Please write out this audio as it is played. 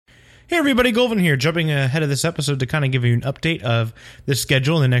Hey everybody, Golvin here, jumping ahead of this episode to kind of give you an update of the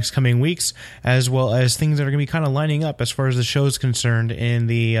schedule in the next coming weeks, as well as things that are going to be kind of lining up as far as the show is concerned in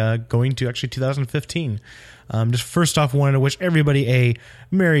the going to actually 2015. Just first off, wanted to wish everybody a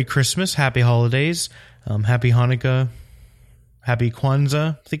Merry Christmas, Happy Holidays, Happy Hanukkah, Happy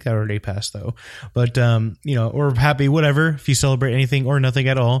Kwanzaa. I think that already passed though, but or Happy whatever if you celebrate anything or nothing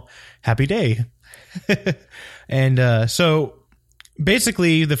at all. Happy day. And so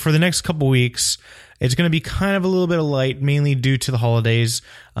basically, for the next couple weeks, it's going to be kind of a little bit of light, mainly due to the holidays.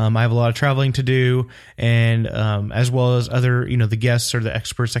 I have a lot of traveling to do, and as well as other, the guests or the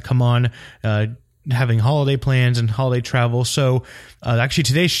experts that come on, having holiday plans and holiday travel. So actually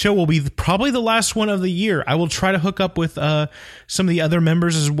today's show will be probably the last one of the year. I will try to hook up with some of the other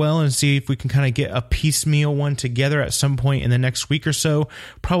members as well and see if we can kind of get a piecemeal one together at some point in the next week or so,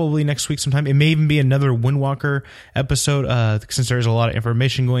 probably next week sometime. It may even be another Windwalker episode since there's a lot of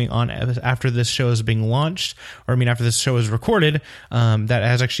information going on after this show is being launched, after this show is recorded, that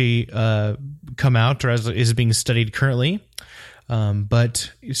has actually come out or is being studied currently.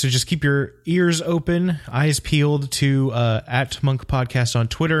 But so just keep your ears open, eyes peeled to at Monk Podcast on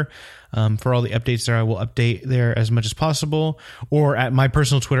Twitter for all the updates there. I will update there as much as possible, or at my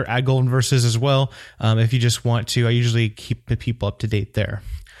personal Twitter at Golden Versus as well. If you just want to, I usually keep the people up to date there.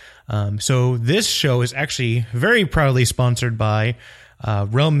 So this show is actually very proudly sponsored by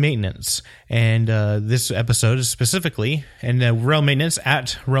Realm Maintenance, and this episode is specifically Realm Maintenance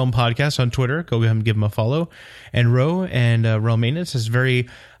at Realm Podcast on Twitter. Go ahead and give them a follow. And Realm Maintenance has very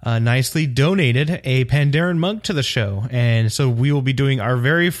nicely donated a Pandaren Monk to the show, and so we will be doing our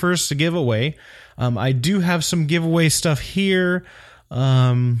very first giveaway. I do have some giveaway stuff here.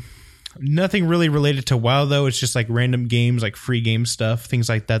 Nothing really related to WoW though. It's just like random games, like free game stuff, things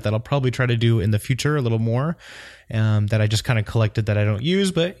like that I'll probably try to do in the future a little more. That I just kind of collected that I don't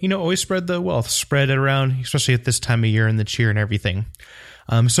use, but always spread the wealth, spread it around, especially at this time of year and the cheer and everything.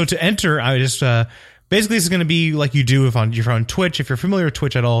 So to enter, I just basically this is going to be like you do if you're on Twitch. If you're familiar with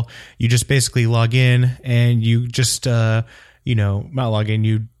Twitch at all, you just basically log in and you just not log in.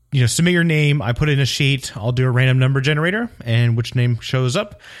 You submit your name. I put it in a sheet. I'll do a random number generator, and which name shows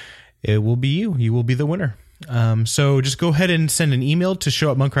up, it will be you. You will be the winner. So just go ahead and send an email to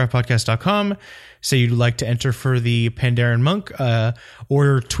show@monkcraftpodcast.com. Say you'd like to enter for the Pandaren Monk,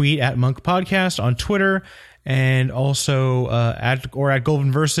 or tweet at Monk Podcast on Twitter, and also at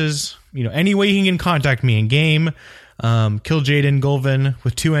Golden Versus. Any way you can contact me in game. Kill Jaden Golvin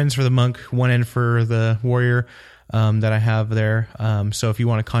with 2 N's for the monk, 1 N for the warrior that I have there. So if you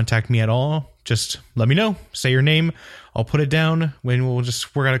want to contact me at all, just let me know. Say your name. I'll put it down when we'll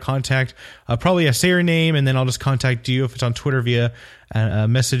just work out a contact. Probably say your name, and then I'll just contact you if it's on Twitter via a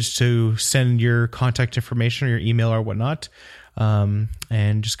message to send your contact information or your email or whatnot,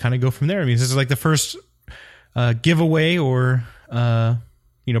 and just kind of go from there. This is like the first giveaway or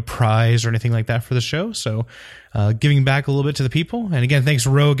prize or anything like that for the show. So giving back a little bit to the people. And again, thanks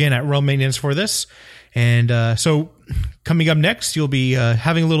Ro again at Realm Maintenance for this. And so coming up next, you'll be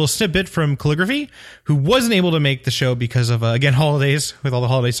having a little snippet from Calligraphy, who wasn't able to make the show because of, again, holidays, with all the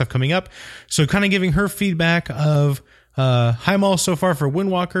holiday stuff coming up. So kind of giving her feedback of Heimal so far for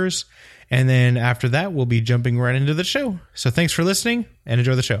Windwalkers. And then after that, we'll be jumping right into the show. So thanks for listening and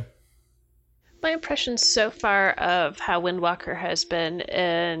enjoy the show. My impression so far of how Windwalker has been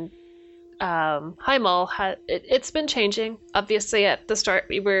in Heimal, it's been changing. Obviously, at the start,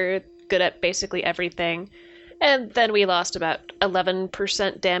 we were good at basically everything, and then we lost about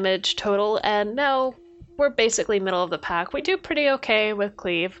 11% damage total, and now we're basically middle of the pack. We do pretty okay with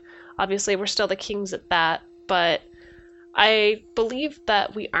Cleave. Obviously, we're still the kings at that, but I believe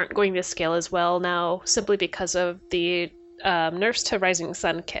that we aren't going to scale as well now simply because of the nerfs to Rising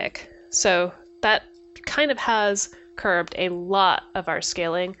Sun kick. So that kind of has curbed a lot of our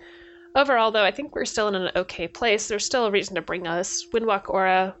scaling. Overall, though, I think we're still in an okay place. There's still a reason to bring us. Windwalk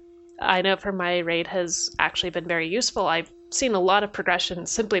Aura, I know for my raid, has actually been very useful. I've seen a lot of progression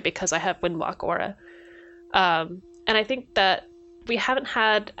simply because I have Windwalk Aura. And I think that we haven't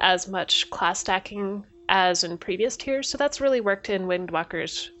had as much class stacking as in previous tiers, so that's really worked in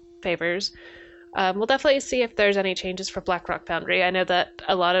Windwalker's favors. We'll definitely see if there's any changes for Blackrock Foundry. I know that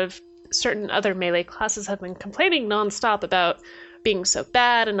a lot of certain other melee classes have been complaining nonstop about being so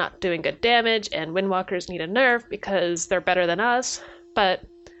bad and not doing good damage, and Windwalkers need a nerf because they're better than us. But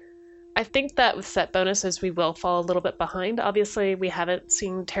I think that with set bonuses, we will fall a little bit behind. Obviously, we haven't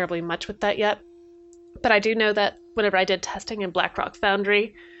seen terribly much with that yet. But I do know that whenever I did testing in Blackrock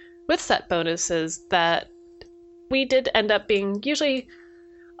Foundry with set bonuses, that we did end up being usually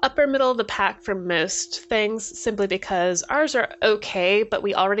upper middle of the pack for most things, simply because ours are okay, but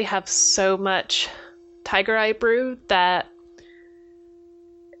we already have so much Tiger Eye brew that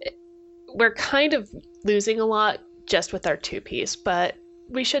we're kind of losing a lot just with our 2-piece, but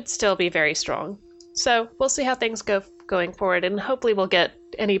we should still be very strong. So we'll see how things go going forward, and hopefully we'll get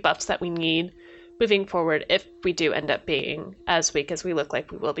any buffs that we need moving forward if we do end up being as weak as we look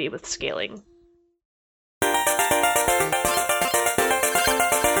like we will be with scaling.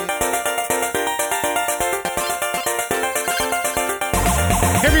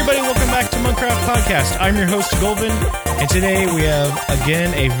 Hey everybody, welcome back to Monkcraft Podcast. I'm your host, Golvin, and today we have,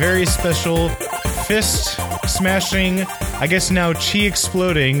 again, a very special fist-smashing, I guess now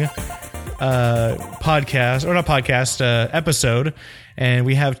chi-exploding episode. And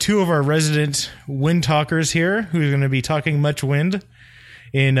we have two of our resident wind talkers here who are going to be talking much wind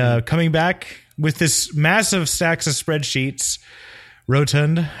in coming back with this massive stacks of spreadsheets.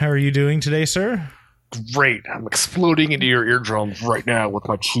 Rotund, how are you doing today, sir? Great. I'm exploding into your eardrums right now with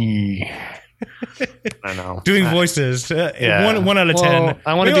my chi. I know. Doing voices. Yeah. One out of 10.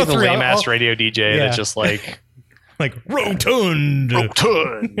 I want to be the lame-ass radio DJ that's just like Rotund.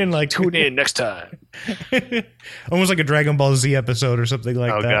 And like tune in next time. Almost like a Dragon Ball Z episode or something like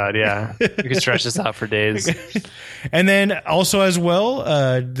that. Oh, God, yeah. We could stretch this out for days. And then also as well,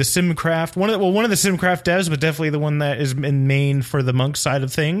 the Simcraft, one of the Simcraft devs, but definitely the one that is in main for the monk side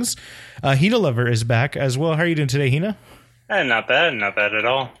of things. Hina Lover is back as well. How are you doing today, Hina? Not bad at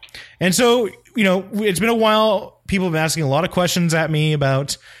all. And so, it's been a while. People have been asking a lot of questions at me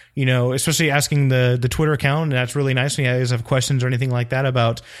about, especially asking the Twitter account, and that's really nice when you guys have questions or anything like that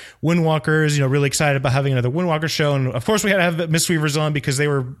about Windwalkers. Really excited about having another Windwalker show, and of course we had to have Mistweavers on because they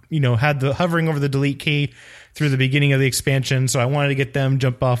were, had the hovering over the delete key through the beginning of the expansion. So I wanted to get them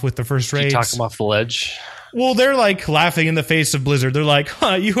jump off with the first raids. You talk them off the ledge. Well, they're like laughing in the face of Blizzard. They're like,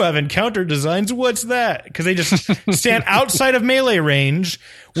 you have encounter designs. What's that? Because they just stand outside of melee range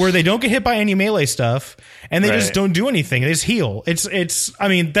where they don't get hit by any melee stuff, and they just don't do anything. They just heal. I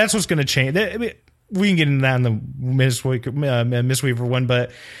mean, that's what's going to change. We can get into that in the Mistweaver one,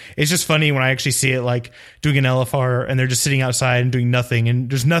 but it's just funny when I actually see it like doing an LFR and they're just sitting outside and doing nothing, and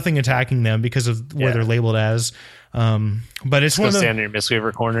there's nothing attacking them because of where they're labeled as. But it's one of the stand in your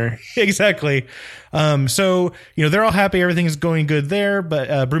Mistweaver corner. Exactly. So, they're all happy. Everything's going good there,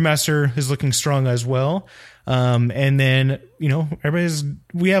 but Brewmaster is looking strong as well. And then,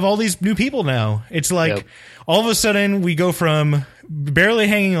 we have all these new people now. It's like all of a sudden we go from barely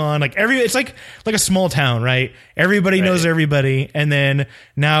hanging on, it's like a small town, right? Everybody knows everybody. And then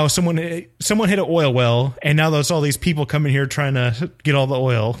now someone hit an oil well, and now there's all these people coming here trying to get all the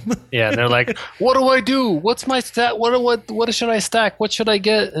oil. Yeah. And they're like, what do I do? What's my stat? What should I stack? What should I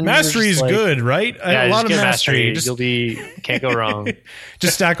get? And mastery is good, right? Yeah, a lot of mastery. Can't go wrong.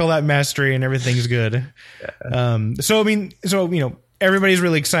 Just stack all that mastery and everything's good. Yeah. Everybody's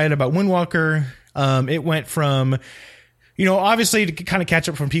really excited about Windwalker. It went from, obviously to kind of catch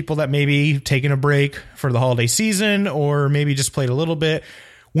up from people that maybe taking a break for the holiday season or maybe just played a little bit.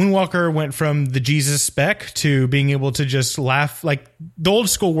 Windwalker went from the Jesus spec to being able to just laugh like the old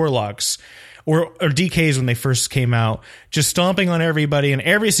school Warlocks or DKs when they first came out, just stomping on everybody in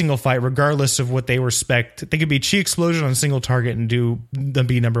every single fight, regardless of what they were spec'd. They could be Chi Explosion on single target and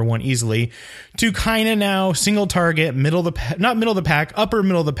be number one easily, to kind of now single target, not middle of the pack, upper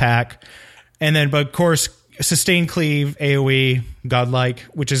middle of the pack. And then, but of course, Sustain Cleave, AoE, Godlike,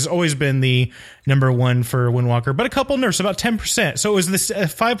 which has always been the number one for Windwalker, but a couple nerfs, about 10%. So it was this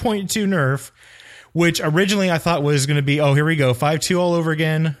 5.2 nerf, which originally I thought was going to be, here we go, 5.2 all over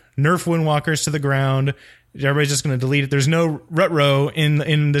again, nerf Windwalkers to the ground. Everybody's just going to delete it. There's no rut-row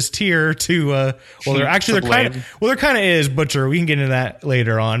in this tier to, there kind of is Butcher. We can get into that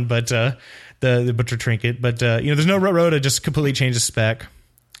later on, but the Butcher Trinket. But, there's no rut-row to just completely change the spec.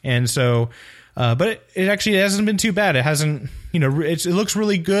 And so, but it actually hasn't been too bad. It hasn't, it looks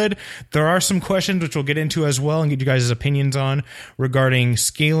really good. There are some questions which we'll get into as well and get you guys' opinions on regarding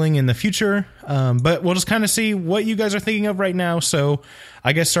scaling in the future. But we'll just kind of see what you guys are thinking of right now. So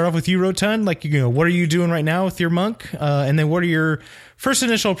I guess start off with you, Rotund. What are you doing right now with your monk? And then what are your first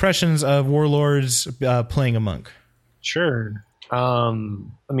initial impressions of Warlords playing a monk? Sure.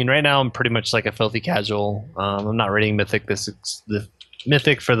 Right now I'm pretty much like a filthy casual. I'm not rating Mythic the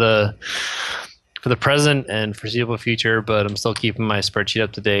Mythic for the present and foreseeable future, but I'm still keeping my spreadsheet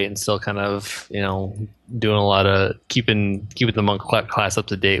up to date and still kind of doing a lot of keeping the monk class up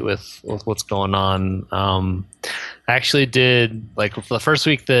to date with what's going on. I actually did the first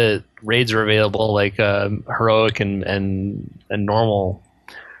week that raids were available, heroic and normal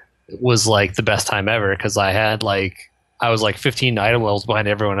was the best time ever because I had I was like 15 item levels behind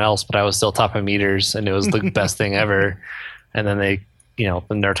everyone else, but I was still top of meters, and it was the best thing ever. And then they, the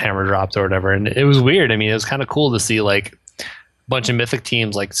Nerf hammer dropped or whatever, and it was weird. I mean, it was kind of cool to see like a bunch of Mythic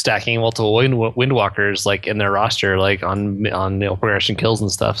teams like stacking multiple Windwalkers like in their roster, like on progression kills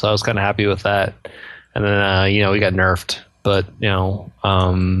and stuff. So I was kind of happy with that. And then we got nerfed, but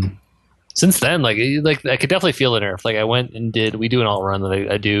since then, like I could definitely feel the nerf. Like I went and we do an alt run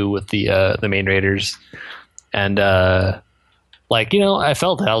that I do with the main raiders, and I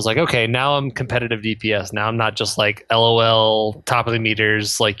felt it. I was like, okay, now I'm competitive DPS. Now I'm not just like LOL top of the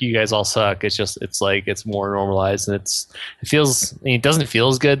meters. Like you guys all suck. It's more normalized, and it doesn't feel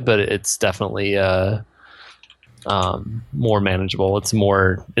as good, but it's definitely more manageable. It's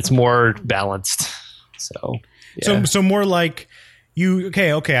more balanced. So yeah. So more like.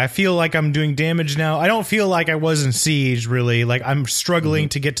 Okay, I feel like I'm doing damage now. I don't feel like I was in Siege, really. Like, I'm struggling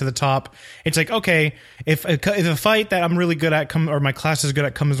to get to the top. It's like, okay, if a fight that I'm really good at or my class is good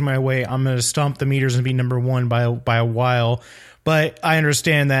at comes my way, I'm going to stomp the meters and be number one by a while. But I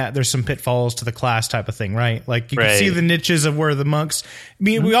understand that there's some pitfalls to the class type of thing, right? Like, you can see the niches of where the monks... I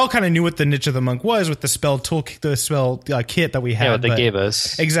mean, we all kind of knew what the niche of the monk was with the spell kit that we had. Yeah, what they gave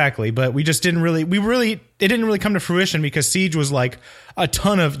us. Exactly, but we just didn't really... It didn't really come to fruition because Siege was like a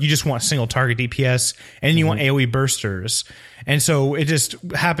ton of... You just want single target DPS, and you want AoE bursters. And so it just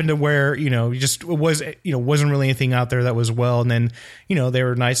happened to where, it wasn't really anything out there that was well. And then, they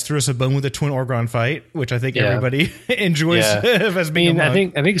were nice, threw us a bone with a Twin Orgron fight, which I think everybody enjoys as being a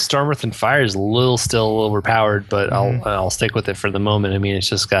monk. I think Stormwrath and Fire is still overpowered, but I'll stick with it for the moment. I mean, it's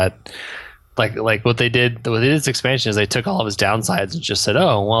just got like what they did this expansion is they took all of his downsides and just said,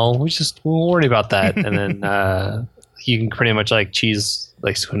 oh, well, we won't worry about that. And then you can pretty much like cheese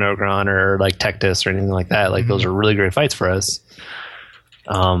like Squinogron or like Tectus or anything like that. Like those are really great fights for us.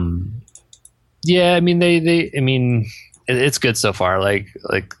 Yeah, I mean it's good so far. Like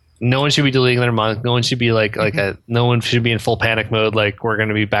no one should be deleting their monk. No one should be no one should be in full panic mode. Like we're going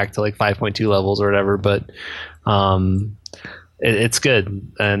to be back to like 5.2 levels or whatever. But it's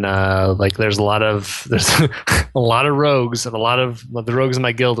good, and there's a lot of rogues, and a lot of the rogues in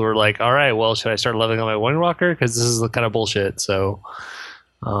my guild were like, all right, well, should I start leveling on my Windwalker because this is the kind of bullshit. So.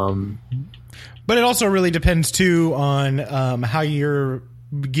 But it also really depends too on how your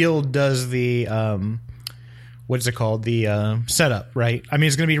guild does the what's it called, the setup, right? I mean,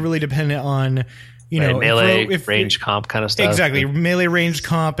 it's going to be really dependent on melee range comp kind of stuff. Exactly, melee range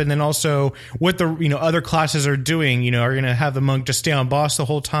comp, and then also what the other classes are doing. Are you going to have the monk just stay on boss the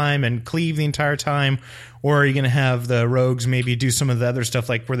whole time and cleave the entire time, or are you going to have the rogues maybe do some of the other stuff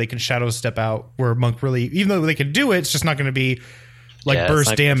like where they can shadow step out, where monk really, even though they can do it, it's just not going to be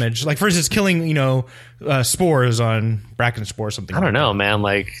burst damage. Like, for instance, killing, spores on Bracken Spore or something. I don't know, man.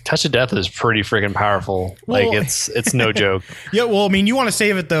 Like, Touch of Death is pretty freaking powerful. Well, like, it's no joke. Yeah, well, I mean, you want to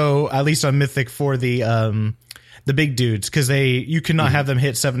save it, though, at least on Mythic for the big dudes, because you cannot have them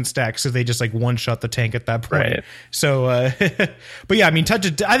hit 7 stacks because they just, like, one-shot the tank at that point. Right. So, but yeah, I mean, I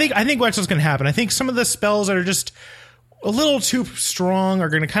think what's going to happen. I think some of the spells that are just a little too strong are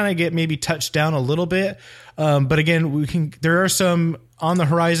going to kind of get maybe touched down a little bit. But again, there are some on the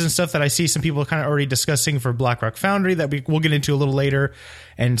horizon stuff that I see some people kind of already discussing for Blackrock Foundry that we'll get into a little later,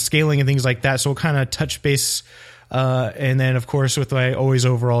 and scaling and things like that. So we'll kind of touch base. And then, of course, with my always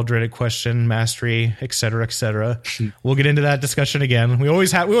overall dreaded question, mastery, et cetera, we'll get into that discussion again. We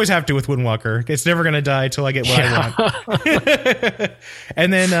always have to with Windwalker. It's never going to die till I get what I want.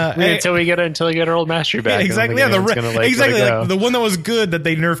 And then until we get our old mastery back. Exactly. Yeah. Like, the one that was good that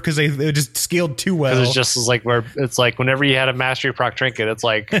they nerfed because they just scaled too well. It's just like it's like whenever you had a mastery proc trinket, it's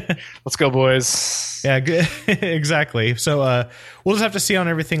like, let's go, boys. Yeah. Exactly. So we'll just have to see on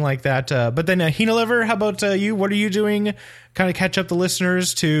everything like that. But then Hinaliver, how about you? What are you doing? Kind of catch up the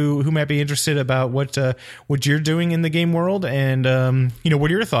listeners to who might be interested about what you're doing in the game world, and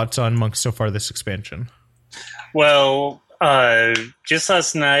what are your thoughts on monks so far this expansion? Well, just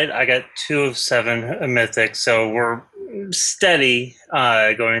last night I got 2 of 7 mythic, so we're steady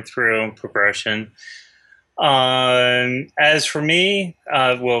going through progression. As for me,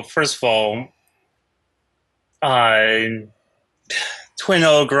 well, first of all, Twin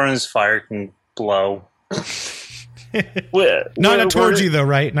Ogron's fire can blow. Not towards you though,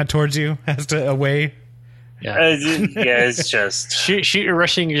 right? Not towards you. Has to away. Yeah, it's just shoot your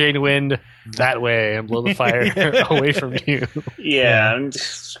rushing Jade Wind that way and blow the fire away from you. Yeah.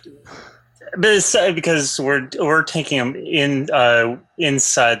 But it's because we're taking them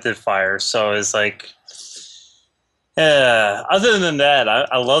inside the fire, so it's like, other than that,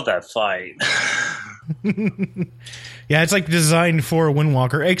 I love that fight. Yeah, it's like designed for a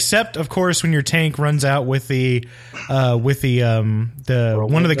Windwalker, except of course when your tank runs out with the one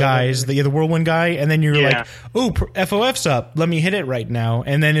of the guys, the whirlwind guy, and then you're like, oh, FOF's up, let me hit it right now,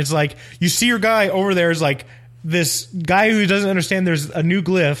 and then it's like you see your guy over there is like this guy who doesn't understand there's a new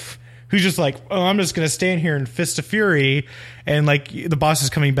glyph, who's just like, oh, I'm just gonna stand here and Fist of Fury, and like the boss is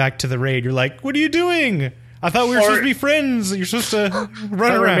coming back to the raid. You're like, what are you doing? I thought we were supposed to be friends. You're supposed to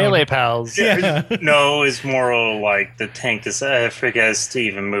run around. Melee pals. Yeah. No, it's more like the tank forgets to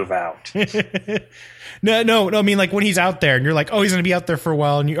even move out. No. I mean, like when he's out there and you're like, oh, he's going to be out there for a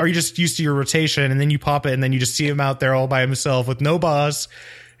while. And you're just used to your rotation, and then you pop it and then you just see him out there all by himself with no boss.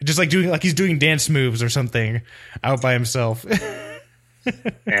 Just like he's doing dance moves or something out by himself.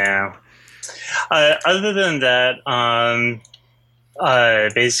 Yeah. Other than that,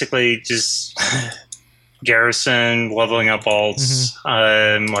 basically just Garrison leveling up alts,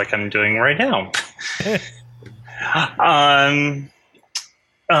 like I'm doing right now. It's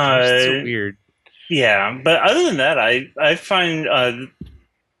so weird. Yeah, but other than that, I find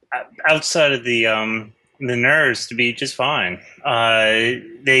outside of the nerds to be just fine.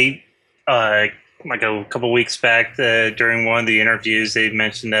 They like a couple weeks back during one of the interviews, they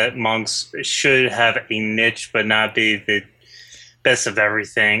mentioned that monks should have a niche, but not be the best of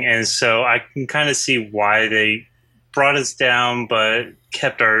everything, and so I can kind of see why they brought us down, but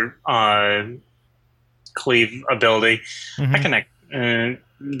kept our cleave ability. I connect.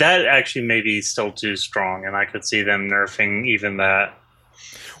 That actually may be still too strong, and I could see them nerfing even that.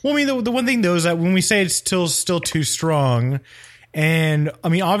 Well, I mean, the one thing though is that when we say it's still too strong, and I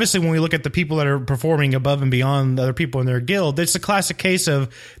mean, obviously, when we look at the people that are performing above and beyond the other people in their guild, it's a classic case of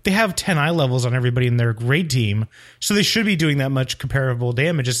they have 10 eye levels on everybody in their raid team, so they should be doing that much comparable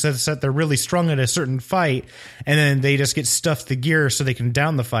damage. It's that they're really strong at a certain fight, and then they just get stuffed the gear so they can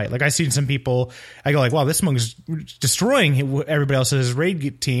down the fight. Like I've seen some people, I go like, wow, this monk's destroying everybody else's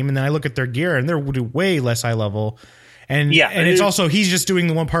raid team, and then I look at their gear and they're way less high level. And and it's also, he's just doing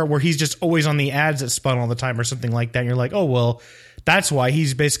the one part where he's just always on the ads that spawn all the time or something like that. And you're like, oh, well, that's why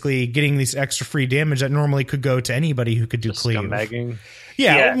he's basically getting these extra free damage that normally could go to anybody who could do cleave. Scumbagging.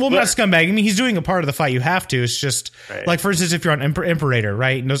 Yeah, well, not scumbagging. I mean, he's doing a part of the fight you have to. It's just, like, for instance, if you're on Imperator,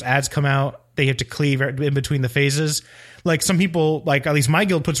 right, and those ads come out, they have to cleave in between the phases. Like, some people, like, at least my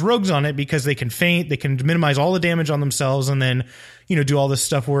guild puts rogues on it because they can feint, they can minimize all the damage on themselves, and then, you know, do all this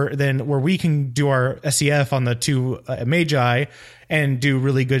stuff where we can do our SEF on the two Magi and do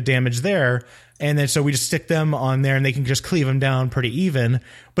really good damage there. And then so we just stick them on there and they can just cleave them down pretty even.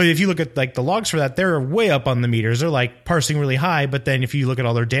 But if you look at like the logs for that, they're way up on the meters. They're like parsing really high. But then if you look at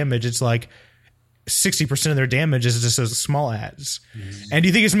all their damage, it's like 60% of their damage is just those small ads. And do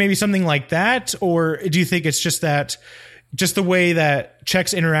you think it's maybe something like that? Or do you think it's just the way that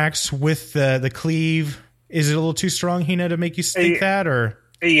Chex interacts with the cleave? Is it a little too strong, Hina, to make you think that? Or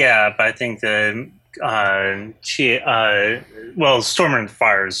yeah, but I think Storm and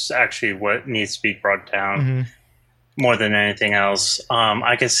Fire is actually what needs to be brought down more than anything else.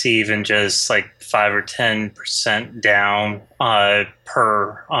 I could see even just like 5 or 10% down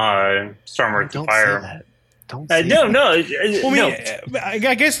per Storm and Fire. Say that. Don't say no. Well,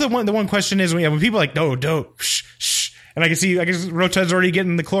 I guess the one question is when people are like, no, don't, shh. And I guess Rotud's already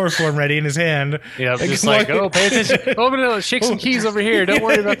getting the chloroform ready in his hand. Yeah, just like, oh, pay attention. Oh, no, shake some keys over here. Don't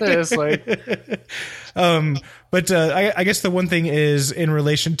worry about this. Like, but I guess the one thing is in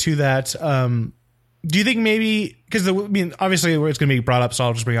relation to that. Do you think maybe because obviously it's going to be brought up, so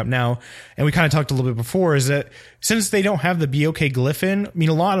I'll just bring it up now. And we kind of talked a little bit before is that since they don't have the BOK glyph in, I mean,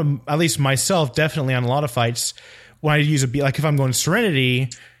 a lot of, at least myself, definitely on a lot of fights when I use like if I'm going Serenity,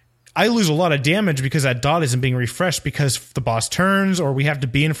 I lose a lot of damage because that dot isn't being refreshed because the boss turns or we have to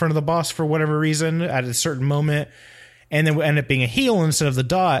be in front of the boss for whatever reason at a certain moment. And then we end up being a heal instead of the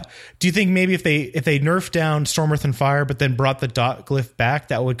dot. Do you think maybe if they nerfed down Storm, Earth, and Fire, but then brought the dot glyph back,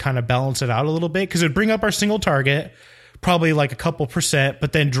 that would kind of balance it out a little bit? Because it would bring up our single target, probably like a couple %,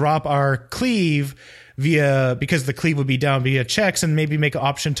 but then drop our cleave because the cleave would be down via Chex, and maybe make an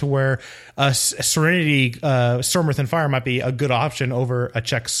option to where a Serenity Storm, Earth, and Fire might be a good option over a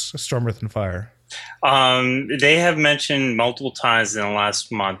Chex Storm, Earth, and Fire. They have mentioned multiple times in the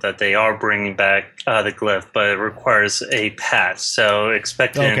last month that they are bringing back the glyph, but it requires a patch. So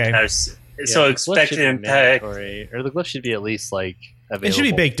expect an impact. So expect an impact, or the glyph should be at least like available. It should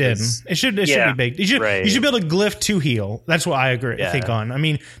be baked in. It should be baked. You should be able to glyph to heal. That's what I agree. Yeah. Think on. I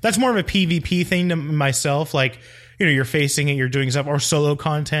mean, that's more of a PvP thing to myself. Like, you know, you're facing it, you're doing stuff, or solo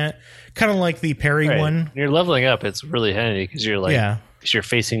content, kind of like the parry one. When you're leveling up, it's really handy because you're like. Yeah. You're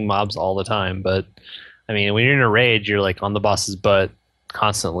facing mobs all the time, but I mean, when you're in a raid, you're like on the boss's butt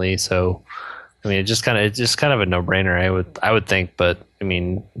constantly. So I mean, it's just kind of a no brainer. I would think, but I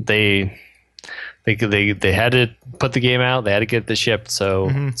mean, they had to put the game out. They had to get the shipped.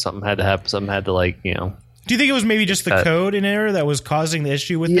 So something had to happen. Something had to Do you think it was maybe just the code in error that was causing the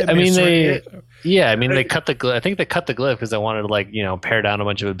issue with it? I mean, they cut the glyph. I think they cut the glyph because they wanted to pare down a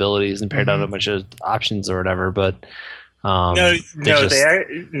bunch of abilities and pare down a bunch of options or whatever. But they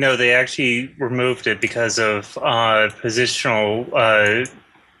actually removed it because of positional.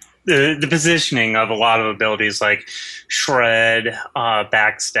 The positioning of a lot of abilities like shred,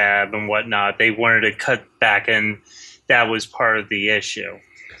 backstab, and whatnot. They wanted to cut back, and that was part of the issue.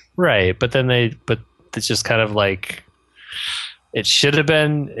 Right, but it's just kind of like it should have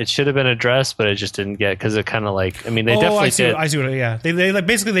been addressed, but it just didn't get because it kind of they definitely did. I see what. Yeah, they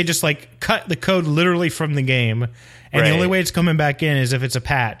basically they just cut the code literally from the game, and the only way it's coming back in is if it's a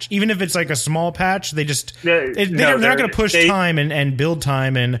patch. Even if it's a small patch, they're not going to push time and build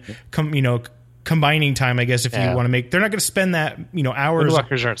time and combining time. I guess if you want to make, they're not going to spend that hours.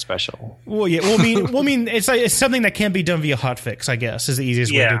 Windwalkers aren't special. Well, yeah. Well, I mean, it's something that can't be done via hotfix. I guess is the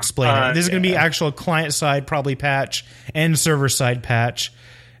easiest way to explain it. This is going to be actual client side probably patch and server side patch,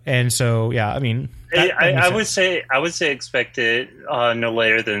 and so I mean. I would say expect it no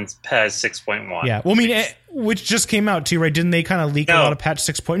later than patch 6.1. Yeah, well, I mean, which just came out too, right? Didn't they kind of leak a lot of patch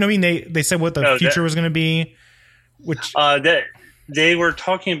 6. No, I mean, they said what the future was going to be, which they were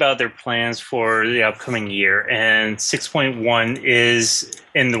talking about their plans for the upcoming year, and 6.1 is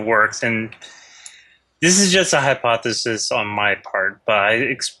in the works, and this is just a hypothesis on my part, but I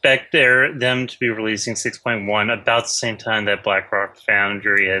expect them to be releasing 6.1 about the same time that BlackRock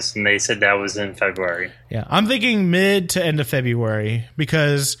Foundry is, and they said that was in February. Yeah, I'm thinking mid to end of February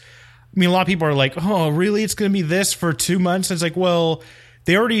because, I mean, a lot of people are like, oh, really? It's going to be this for 2 months? It's like, well,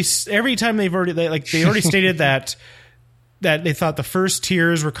 they already stated that they thought the first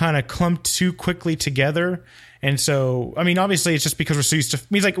tiers were kind of clumped too quickly together. And so, I mean, obviously, it's just because we're so used to. I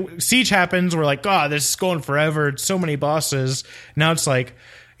mean, Siege happens, we're like, God, this is going forever. It's so many bosses. Now it's like,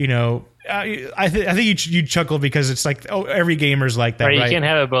 I think you chuckle because it's like, oh, every gamer's like that, right? You can't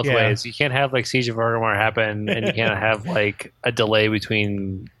have it both ways. You can't have Siege of Orgrimmar happen, and you can't have a delay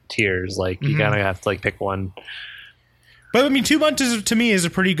between tiers. You kind of have to pick one. But I mean, 2 months to me is a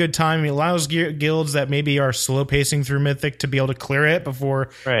pretty good time. It allows guilds that maybe are slow pacing through Mythic to be able to clear it before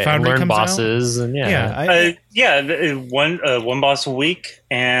Foundry comes bosses out. And one boss a week,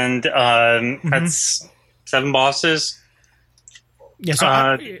 and that's 7 bosses. Yeah,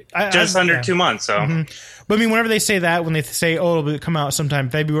 so just under 2 months. So, but I mean, whenever they say that, when they say, "Oh, it'll come out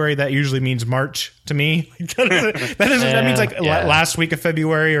sometime February," that usually means March to me. That means last week of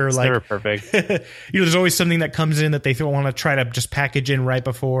February or it's never perfect. There's always something that comes in that they want to try to just package in right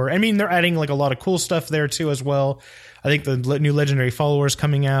before. I mean, they're adding a lot of cool stuff there too as well. I think the new legendary followers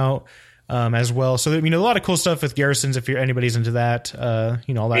coming out. As well, so a lot of cool stuff with garrisons. If anybody's into that,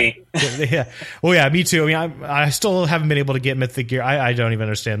 all that. Yeah, well, yeah, me too. I mean, I still haven't been able to get Mythic gear. I don't even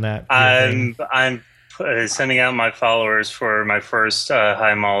understand that. I'm sending out my followers for my first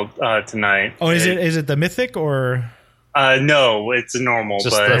Highmaul tonight. Oh, is it the Mythic or? No, it's normal.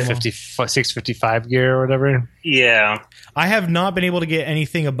 Just but the 655 gear or whatever. Yeah, I have not been able to get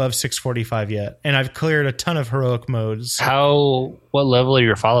anything above 645 yet, and I've cleared a ton of heroic modes. What level are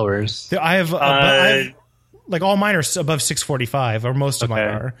your followers? I have all mine are above 645, or most of mine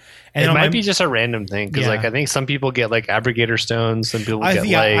are. And it might be just a random thing because I think some people get Abrogator stones, some people get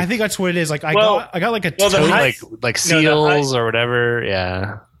I think that's what it is. I got a seals or whatever.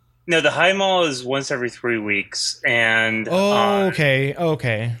 Yeah. No, the Highmaul is once every 3 weeks, and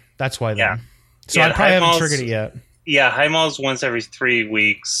okay, that's why then. Yeah. So I probably haven't triggered it yet. Yeah, Highmaul is once every 3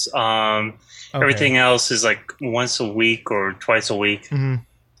 weeks. Everything else is once a week or twice a week. Mm-hmm.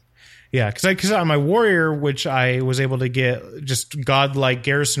 Yeah, because on my warrior, which I was able to get just godlike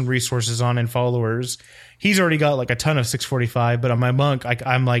garrison resources on and followers, he's already got a ton of 645. But on my monk,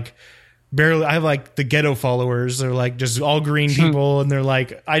 I'm barely. I have the ghetto followers. They're just all green people, and they're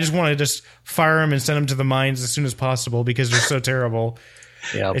I just want to just fire them and send them to the mines as soon as possible because they're so terrible.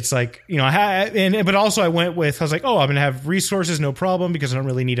 Yeah, it's but also I went with, I was oh, I'm gonna have resources, no problem, because I don't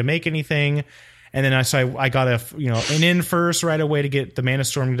really need to make anything. And then I got an in first right away to get the Mana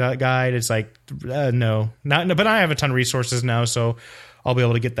Storm guide. It's no, but I have a ton of resources now, so I'll be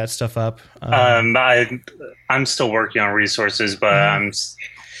able to get that stuff up. I'm still working on resources, but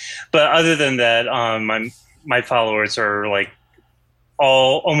but other than that, my followers are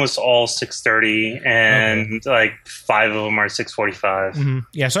almost all 630, and 5 of them are 645. Mm-hmm.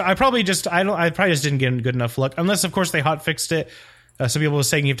 Yeah, so I probably just didn't get good enough luck, unless of course they hot fixed it. Some people are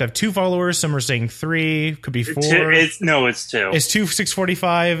saying you have to have 2 followers. Some are saying 3, could be 4. It's 2. It's 2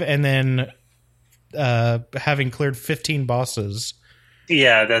 645, and then having cleared 15 bosses.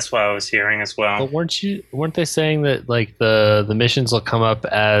 Yeah, that's what I was hearing as well. But weren't they saying that like the missions will come up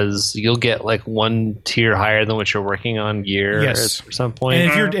as you'll get like one tier higher than what you're working on gear Yes. at some point?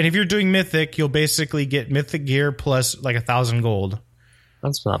 And if you're doing mythic, you'll basically get mythic gear plus like 1,000 gold.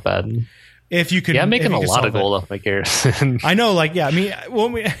 That's not bad. If you could, Yeah, I'm making if a you could lot of solve it. gold off my Garrison. I know, like, yeah, I mean, well,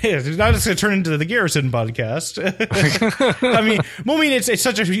 it's not just going to turn into the Garrison podcast. It's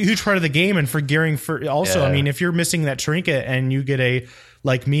such a huge part of the game, and for gearing for also, Yeah. I mean, if you're missing that trinket and you get a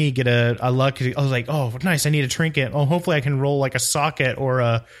luck, I was like, oh, nice, I need a trinket. Oh, hopefully I can roll like a socket or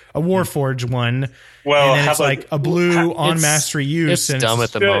a Warforged one. Well, and then how it's about- like a blue on It's- mastery use. It's and dumb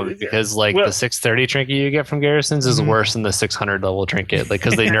at the Yeah, moment because like well- the 630 trinket you get from Garrisons is worse than the 600 level trinket, like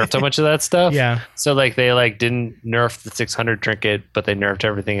because they nerfed a bunch of that stuff. Yeah. So like they like didn't nerf the 600 trinket, but they nerfed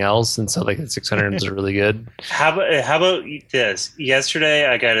everything else, and so like the 600 is really good. How about this? Yesterday,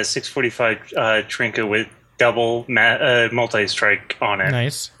 I got a 645 trinket with double multi-strike on it.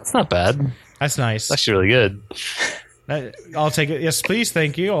 nice. That's not bad. That's nice. It's actually really good. I'll take it. Yes, please.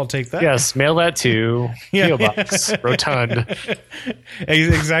 Thank you. I'll take that. Yes, mail that to Yeah. PO Box Rotund.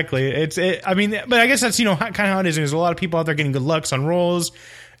 Exactly. I mean, but I guess that's, kind of how it is. There's a lot of people out there getting good lucks on rolls.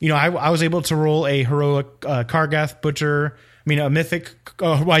 I was able to roll a heroic Kargath Butcher. I mean, a mythic.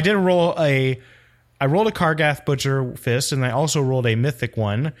 I did roll I rolled a Kargath Butcher fist, and I also rolled a mythic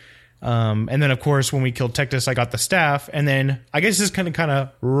one. And then, of course, when we killed Tectus, I got the staff. And then I guess this kind of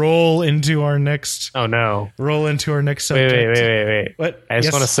roll into our next Oh no! subject. Wait! What? I just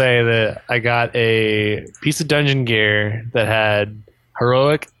Yes. want to say that I got a piece of dungeon gear that had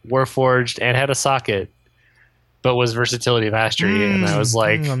heroic, warforged, and had a socket, but was versatility mastery, and I was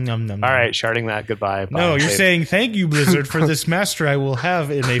like, Nom, nom, nom, all nom. right, sharding that, goodbye. Bye. No, you're Later. saying thank you, Blizzard, for this master I will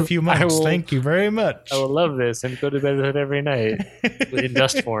have in a few months. will- Thank you very much. I will love this and go to bed with it every night in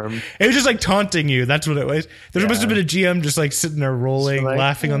dust form. It was just like taunting you. That's what it was. There must have been a GM just like sitting there rolling, So, like,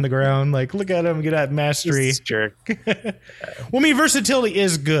 laughing on the ground, like, look at him, get that mastery. This jerk. Well, I mean, versatility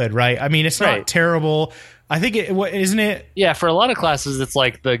is good, right? I mean, it's not Right. terrible. I think isn't it? Yeah, for a lot of classes, it's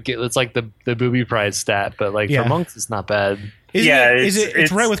like the booby pride stat, but like Yeah. for monks, it's not bad. Isn't Yeah, it, it's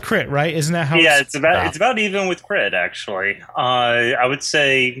it's- right with crit, right? Isn't that how? Yeah, it's about even with crit actually. I would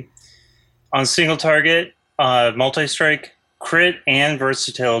say on single target, multi-strike, crit and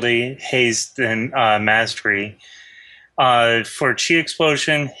versatility, haste and mastery. For chi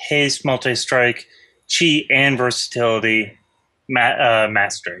explosion, haste, multi-strike, chi and versatility,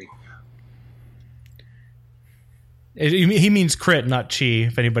 mastery. He means crit, not chi.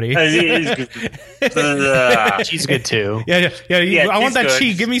 If anybody. She's good too. Yeah. Yeah, I want chi's that good.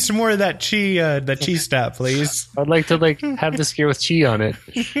 chi. Give me some more of that chi stat, please. I'd like to like have this gear with chi on it.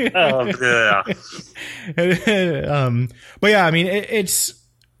 But yeah, I mean, it's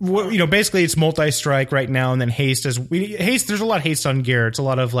basically it's multi-strike right now, and then haste haste. There's a lot of haste on gear. It's a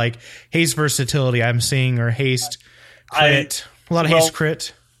lot of like haste versatility I'm seeing, or haste crit. A lot of haste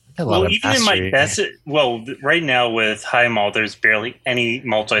crit. A lot Well, of even in my mastery. best, right now with High Mall, there's barely any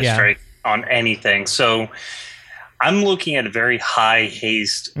multi-strike on anything. So I'm looking at a very high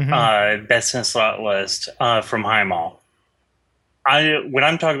haste best in slot list from High Mall. When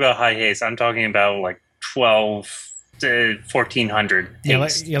I'm talking about high haste, I'm talking about like 12 to 1400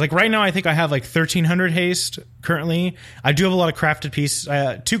 haste. Like right now, I think I have like 1300 haste currently. I do have a lot of crafted pieces.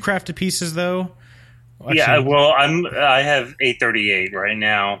 2 crafted pieces though. Yeah, Actually, well, I have 838 right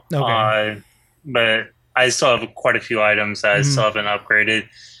now. Okay. But I still have quite a few items that I still haven't upgraded.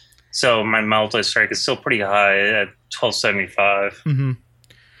 So my multi-strike is still pretty high at 1275.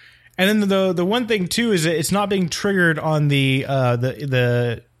 And then the one thing too is that it's not being triggered on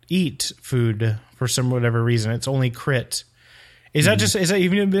the eat food for whatever reason. It's only crit. Is that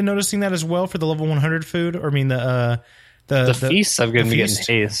you've been noticing that as well for the level 100 food? Or I mean the feasts I've been getting feast?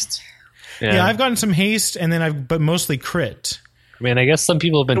 haste. Yeah, I've gotten some haste, and then but mostly crit. I mean, I guess some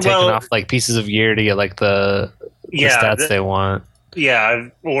people have been taking Well- off like pieces of gear to get like the stats they want. Yeah,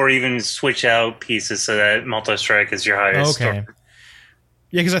 or even switch out pieces so that multi-strike is your highest. Okay.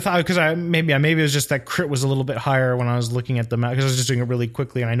 Yeah, because maybe it was just that crit was a little bit higher when I was looking at the map, because I was just doing it really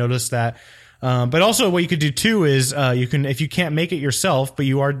quickly and I noticed that. But also, what you could do too is you can, if you can't make it yourself, but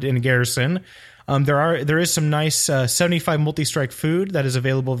you are in a garrison, there is some nice 75 multi-strike food that is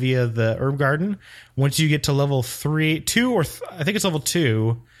available via the herb garden. Once you get to level I think it's level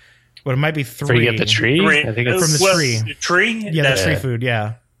 2, but it might be 3. For you get the tree? I think it's From the tree. The tree? Yeah, that's tree food.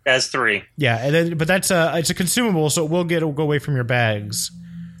 Yeah, That's 3. yeah, and then, but that's it's a consumable, so it'll go away from your bags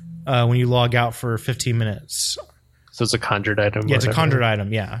when you log out for 15 minutes. So it's a conjured item. Yeah, it's a whatever. conjured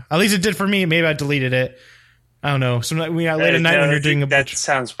item. Yeah, at least it did for me. Maybe I deleted it I don't know. So late at night when you're doing that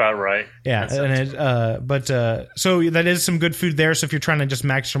sounds about right. Yeah, so that is some good food there. So if you're trying to just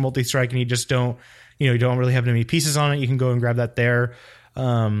max your multi-strike and you just don't, you don't really have any pieces on it, you can go and grab that there.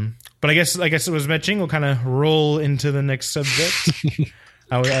 But I guess it was mentioning, we'll kind of roll into the next subject.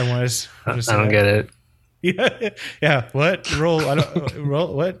 I don't get it. Yeah. What roll? I don't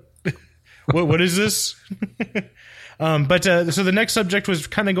roll. What? What is this? So the next subject was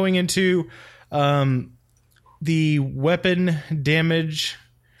kind of going into the weapon damage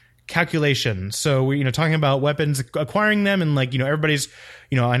calculation. So we, talking about weapons, acquiring them, and everybody's,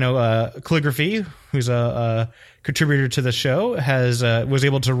 I know Calligraphy, who's a contributor to the show, was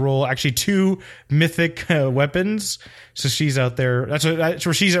able to roll actually 2 mythic weapons. So she's out there. That's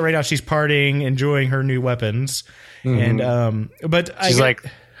where she's at right now. She's partying, enjoying her new weapons, and she's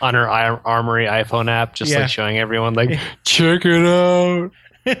on her Armory iPhone app, just showing everyone, check it out.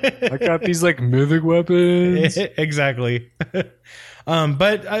 I got these mythic weapons. Exactly.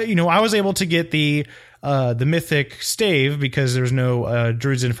 I was able to get the mythic stave because there's no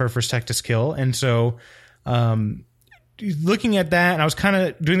druids in for first tactus kill, and so looking at that, and I was kind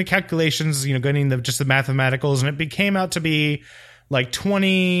of doing the calculations, getting the mathematicals, and it became out to be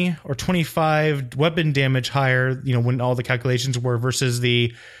 20 or 25 weapon damage higher, when all the calculations were, versus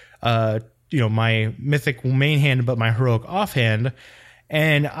the my mythic main hand but my heroic offhand.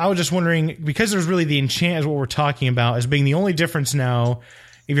 And I was just wondering, because there's really the enchant is what we're talking about as being the only difference now,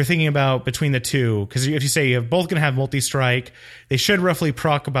 if you're thinking about between the two, because if you say you're both going to have multi-strike, they should roughly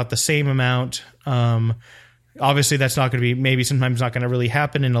proc about the same amount. Obviously, that's not going to be, maybe sometimes not going to really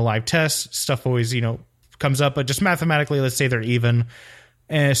happen in a live test. Stuff always, comes up, but just mathematically, let's say they're even.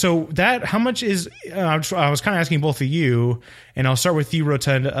 So that, how much is, I was kind of asking both of you, and I'll start with you,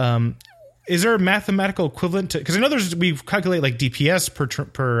 Rotund. Is there a mathematical equivalent to, because I know we calculate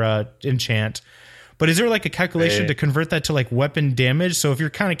DPS per enchant, but is there a calculation to convert that to weapon damage? So if you're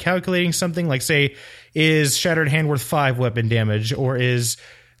kind of calculating something say, is Shattered Hand worth 5 weapon damage, or is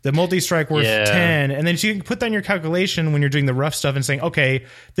the multi-strike worth 10? And then you can put that in your calculation when you're doing the rough stuff and saying, okay,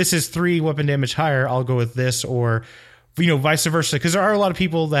 this is 3 weapon damage higher, I'll go with this, or vice versa. Because there are a lot of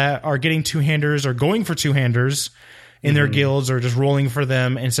people that are getting 2-handers or going for 2-handers in their guilds, or just rolling for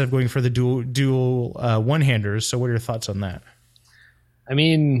them instead of going for the dual one-handers. So what are your thoughts on that? I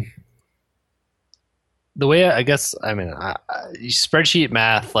mean, the way spreadsheet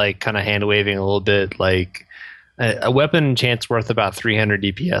math, kind of hand waving a little bit, a weapon enchant's worth about 300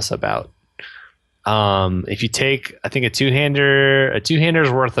 DPS about. If you take, I think a two-hander is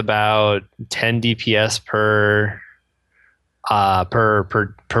worth about 10 DPS per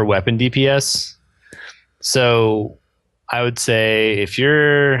weapon DPS. So I would say if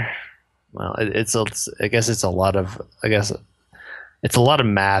you're, I guess it's a lot of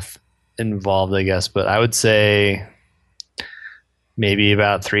math involved, I guess, but I would say maybe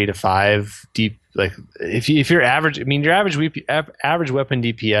about 3 to 5 deep. If your average, your average weapon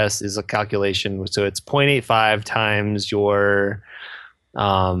DPS is a calculation, so it's 0.85 times your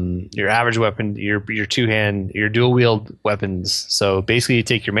average weapon, your two-hand, your dual wield weapons. So basically, you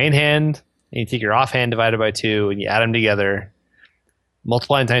take your main hand and you take your offhand divided by 2, and you add them together,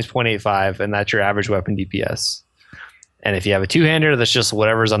 multiply them times 0.85, and that's your average weapon DPS. And if you have a two-hander, that's just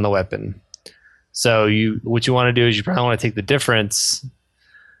whatever's on the weapon. So what you want to do is you probably want to take the difference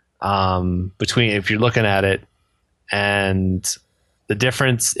between, if you're looking at it, and the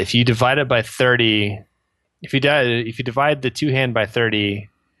difference, if you divide it by 30, if you divide the two-hand by 30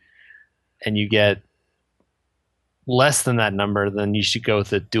 and you get less than that number, then you should go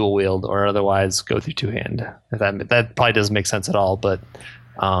with a dual wield, or otherwise go with your two-hand. If that probably doesn't make sense at all, but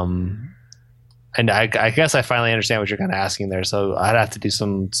and I guess I finally understand what you're kind of asking there. So I'd have to do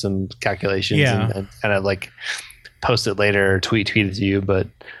some calculations and kind of post it later or tweet it to you. But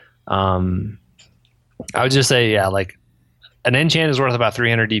I would just say, an enchant is worth about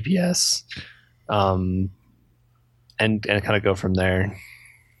 300 DPS, and kind of go from there.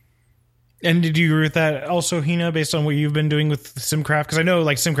 And did you agree with that also, Hina, based on what you've been doing with Simcraft? Because I know,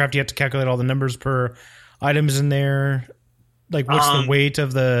 Simcraft, you have to calculate all the numbers per items in there. What's the weight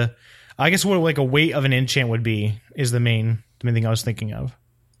of the... I guess what a weight of an enchant would be is the main thing I was thinking of.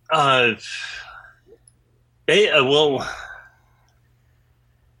 I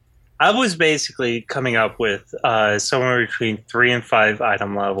was basically coming up with somewhere between 3 and 5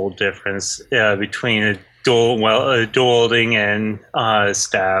 item level difference between a dual wielding and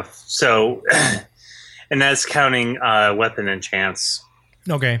staff. So, and that's counting weapon enchants.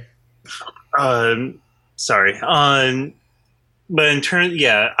 Okay. Sorry. But in turn,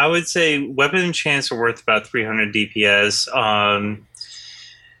 I would say weapon enchants are worth about 300 DPS.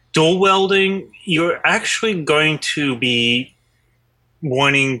 dual wielding, you're actually going to be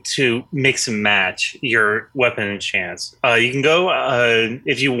wanting to mix and match your weapon enchants. You can go,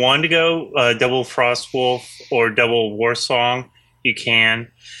 if you want to go double Frostwolf or double Warsong, you can.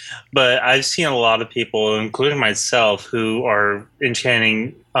 But I've seen a lot of people, including myself, who are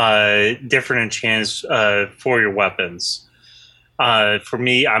enchanting different enchants for your weapons. For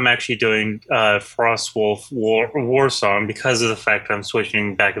me, I'm actually doing Frostwolf Warsong because of the fact that I'm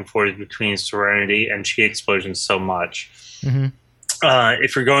switching back and forth between Serenity and Chi Explosion so much. Mm-hmm.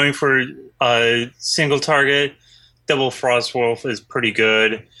 If you're going for a single target, double Frostwolf is pretty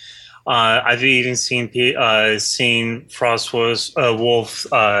good. I've even seen Frostwolf Wolf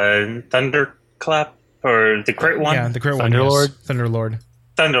Thunderclap, or the Crit one. Yeah, the Crit one. Thunderlord. Yes. Thunderlord.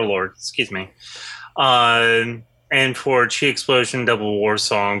 Thunderlord, excuse me. And for Chi Explosion, double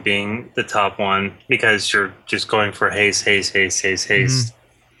Warsong being the top one, because you're just going for haste. Mm-hmm.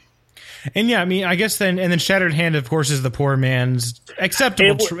 And yeah, I mean, I guess then Shattered Hand, of course, is the poor man's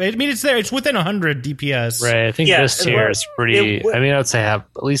acceptable. I mean, it's there. It's within 100 DPS. Right. I think this tier is pretty. I mean, I would say have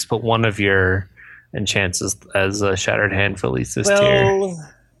at least put one of your enchants as a Shattered Hand for at least this tier.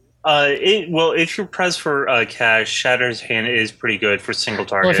 If you're pressed for cash, Shattered Hand is pretty good for single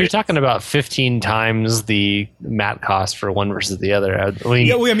target. Well, if you're talking about 15 times the mat cost for one versus the other,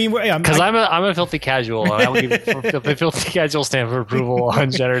 because I'm a filthy casual, and I would give the filthy casual stamp of approval on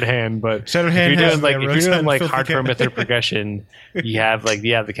Shattered Hand. But Shattered Hand, if you're doing hardcore mythic progression, you have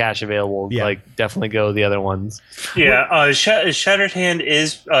the cash available. Yeah. Like, definitely go the other ones. Yeah, Shattered Hand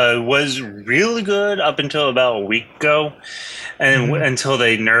was really good up until about a week ago, and until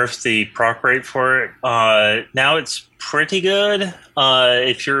they nerfed the proc rate for it. Now it's pretty good.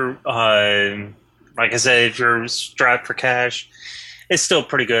 If you're, like I said, if you're strapped for cash, it's still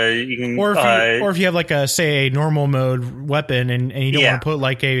pretty good. You can, or if you have like a normal mode weapon and you don't want to put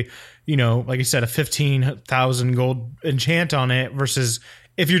like a, like you said, a 15,000 gold enchant on it, versus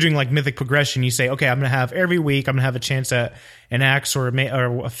if you're doing like mythic progression, you say, okay, I'm gonna have every week, I'm gonna have a chance at an axe or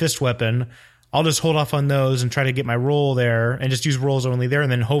a fist weapon. I'll just hold off on those and try to get my roll there and just use rolls only there.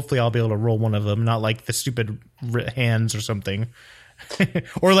 And then hopefully I'll be able to roll one of them, not like the stupid hands or something.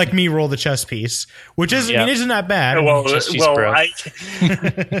 Or like me roll the chess piece, which is, isn't that bad. I won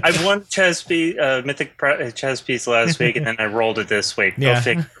chess piece, mythic chess piece last week, and then I rolled it this week.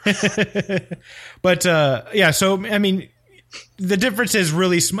 Yeah. But so, I mean, the difference is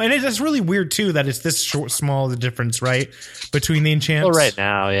really small, and it's really weird too that it's this small, the difference, right, between the enchants. Well, right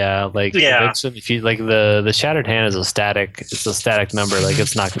now, if you like the Shattered Hand is it's a static number, like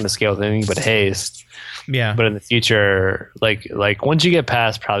it's not going to scale with anything but haste. Yeah, but in the future, like once you get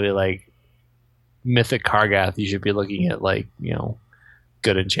past probably like Mythic Kargath, you should be looking at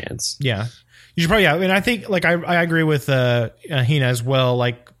good enchants. Yeah, you should probably. Yeah, I mean, I think I agree with Hina as well.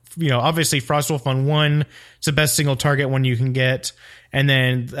 Like, obviously Frostwolf on 1, it's the best single target one you can get, and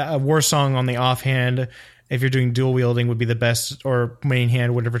then Warsong on the offhand, if you're doing dual wielding, would be the best, or main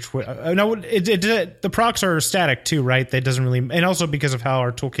hand, whatever. The procs are static too, right? That doesn't really, and also because of how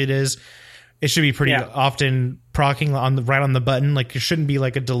our toolkit is, it should be pretty often procking right on the button. Like, there shouldn't be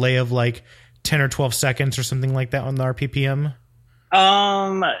like a delay of like 10 or 12 seconds or something like that on the RPPM.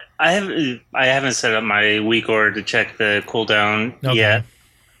 I haven't set up my week order to check the cooldown yet.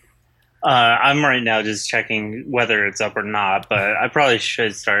 I'm right now just checking whether it's up or not, but I probably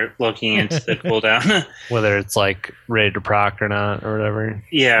should start looking into the cooldown. Whether it's like ready to proc or not, or whatever.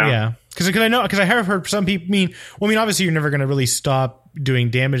 Yeah. Because I have heard some people. Obviously you're never going to really stop doing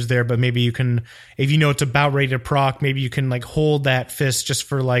damage there, but maybe you can, if it's about ready to proc, maybe you can like hold that fist just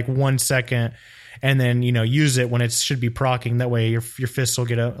for like 1 second, and then use it when it should be procking. That way your fists will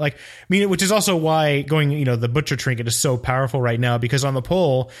get which is also why going the Butcher Trinket is so powerful right now, because on the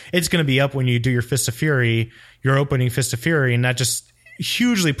poll it's going to be up when you do your Fist of Fury, your opening Fist of Fury, and that just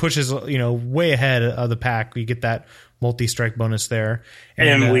hugely pushes way ahead of the pack. You get that multi-strike bonus there,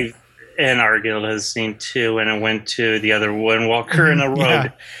 and our guild has seen 2, and it went to the other Windwalker in a row.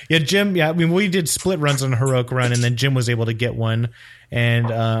 Yeah, Jim. Yeah, I mean, we did split runs on a heroic run, and then Jim was able to get one,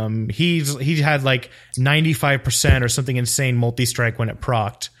 and he had like 95% or something insane multi-strike when it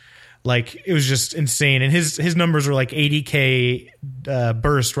procced. Like, it was just insane, and his numbers were like 80k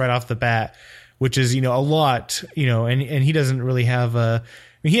burst right off the bat, which is a lot. And he doesn't really have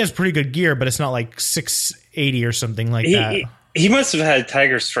he has pretty good gear, but it's not like 680 or something like that. He must have had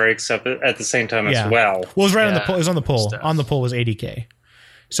Tiger Strikes up at the same time as well. Well, it was right on the poll. It was on the poll. Stuff. On the poll was 80k.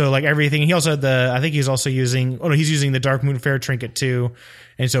 So like everything. He also had I think he's also using. Oh no, he's using the Dark Moon Fair trinket too.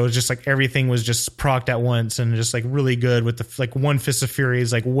 And so it was just like everything was just procced at once, and just like really good with the one Fist of Fury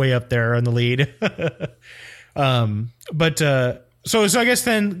is like way up there on the lead. But So I guess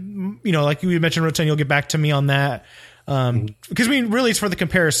then, like you mentioned, Roten, you'll get back to me on that. Because really it's for the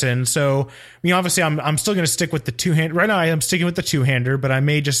comparison. So, obviously I'm still going to stick with the two-hand. Right now I am sticking with the two-hander, but I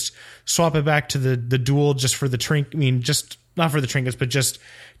may just swap it back to the dual just for the just not for the trinkets, but just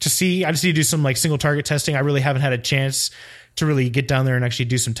to see. I just need to do some like single target testing. I really haven't had a chance to really get down there and actually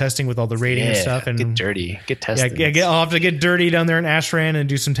do some testing with all the rating and stuff. And get dirty, get testing. Yeah, I'll have to get dirty down there in Ashran and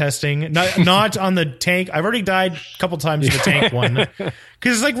do some testing. Not on the tank. I've already died a couple times in the tank one because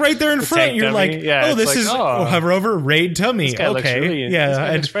it's like right there in front. You're dummy. like, Yeah, this is hover over raid tummy. This guy looks really,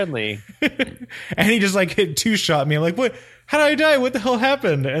 and friendly. And he just like hit 2-shot me. I'm like, what? How did I die? What the hell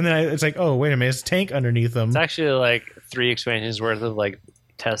happened? And then it's like, oh wait a minute, it's a tank underneath them. It's actually like 3 expansions worth of like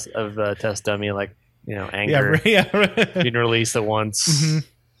test dummy, like anger being released at once. Mm-hmm.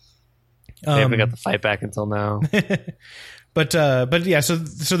 They haven't got the fight back until now. But yeah, so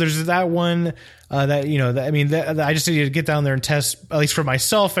there's that one that I just need to get down there and test, at least for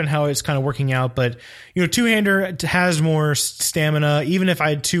myself, and how it's kind of working out. But two-hander has more stamina. Even if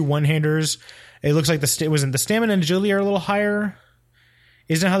I had 2 one-handers, it looks like the stamina and agility are a little higher.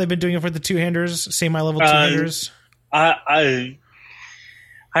 Isn't that how they've been doing it for the two-handers? Same high level two-handers.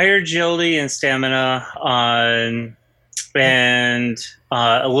 Higher agility and stamina and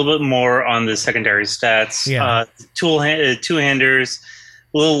a little bit more on the secondary stats. Yeah. Two-handers,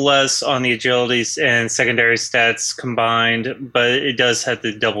 a little less on the agilities and secondary stats combined, but it does have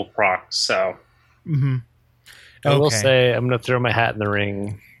the double proc. So, I will say I'm going to throw my hat in the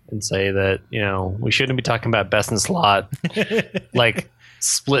ring and say that we shouldn't be talking about best in slot like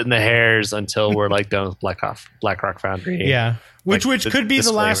splitting the hairs until we're like done with Blackrock Foundry. Yeah. Which could be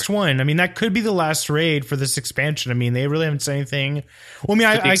the last flavor. one. I mean, that could be the last raid for this expansion. I mean, they really haven't said anything. Well,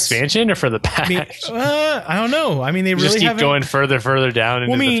 I mean, expansion or for the patch? I don't know. I mean, they really just keep haven't going further down.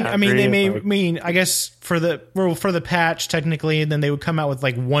 Into the foundry, I guess for the patch technically, then they would come out with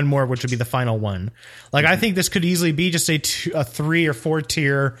like one more, which would be the final one. Like, I think this could easily be just a 3 or 4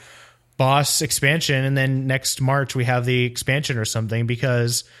 tier boss expansion, and then next March we have the expansion or something,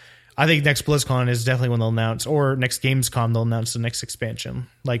 because I think next BlizzCon is definitely when they'll announce, or next Gamescom they'll announce the next expansion.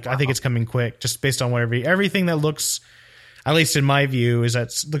 Like, I think it's coming quick, just based on everything that looks, at least in my view, looks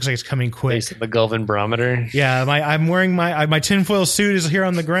like it's coming quick. Based on the Gulvin barometer. Yeah, I'm wearing my tinfoil suit is here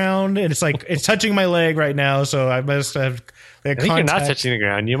on the ground, and it's like it's touching my leg right now, so I must have. I think you're not touching the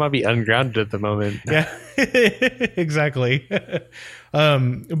ground. You might be ungrounded at the moment. Yeah, exactly.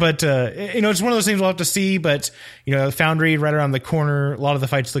 But it's one of those things we'll have to see. But Foundry right around the corner. A lot of the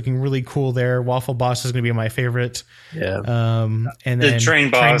fights looking really cool there. Waffle Boss is going to be my favorite. Yeah. And then the Train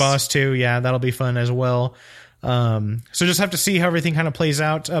Boss too. Yeah, that'll be fun as well. So just have to see how everything kind of plays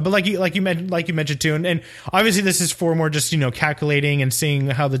out. But like you mentioned too, and obviously this is for more just calculating and seeing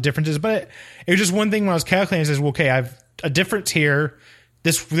how the difference is. But it was just one thing when I was calculating. Says, well, okay, I've a difference here.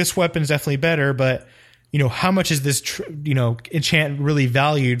 This weapon's definitely better, but how much is this enchant really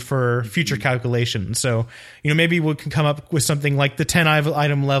valued for future calculations? So maybe we can come up with something like the 10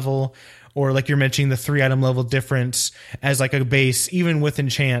 item level, or like you're mentioning the 3 item level difference as like a base, even with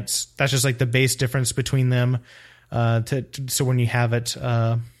enchants. That's just like the base difference between them. So when you have it,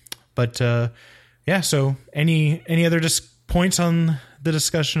 yeah. So any other points on the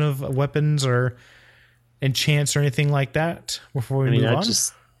discussion of weapons or enchants or anything like that before we move on? I'll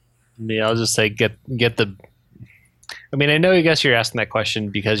just say get the. I mean, I know. I guess you're asking that question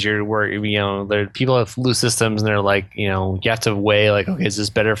because you're worried. There people have loose systems, and they're like, you have to weigh like, okay, is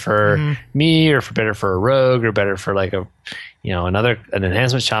this better for me, or better for a rogue, or better for like an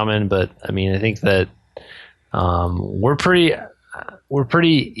enhancement shaman? But I mean, I think that we're pretty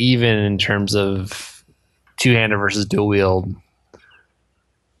even in terms of two-hander versus dual wield.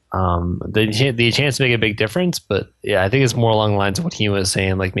 The chance to make a big difference, but yeah, I think it's more along the lines of what he was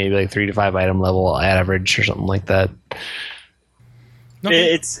saying, like maybe like 3 to 5 item level average or something like that.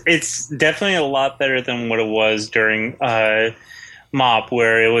 Okay. It's definitely a lot better than what it was during MOP,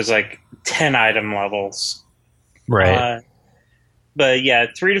 where it was like 10 item levels. Right. But yeah,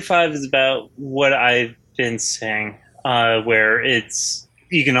 3 to 5 is about what I've been saying, where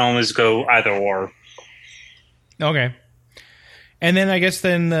you can almost go either or. Okay. And then I guess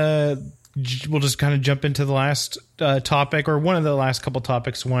we'll just kind of jump into the last topic, or one of the last couple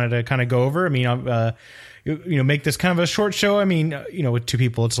topics I wanted to kind of go over. I mean, make this kind of a short show. I mean, with 2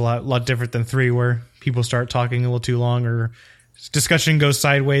 people, it's a lot different than 3, where people start talking a little too long or discussion goes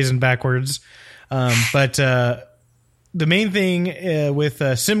sideways and backwards. But the main thing with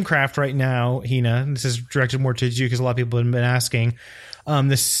Simcraft right now, Hina, and this is directed more to you because a lot of people have been asking,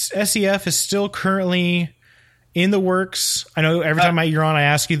 this SEF is still currently in the works. I know every time you're on, I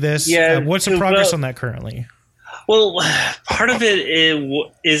ask you this. Yeah, what's the progress on that currently? Well, part of it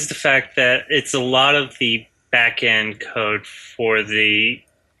is the fact that it's a lot of the back end code for the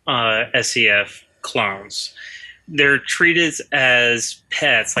SEF clones. They're treated as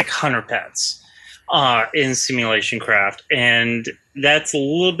pets, like hunter pets, in Simulation Craft, and that's a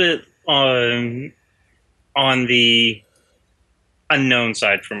little bit on the unknown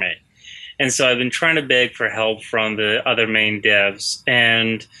side for me. And so I've been trying to beg for help from the other main devs.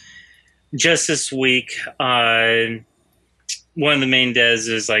 And just this week, one of the main devs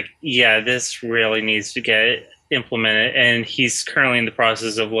is like, yeah, this really needs to get implemented. And he's currently in the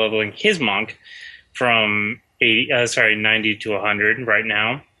process of leveling his monk from 90 to 100 right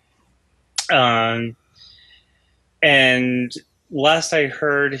now. And last I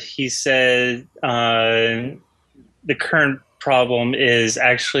heard, he said the current problem is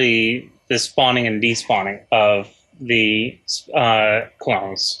actually the spawning and despawning of the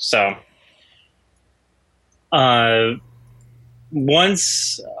clones. So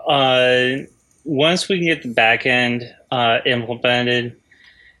once we can get the back end implemented,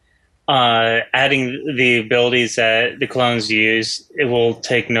 adding the abilities that the clones use, it will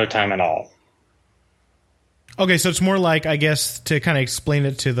take no time at all. Okay, so it's more like, I guess, to kind of explain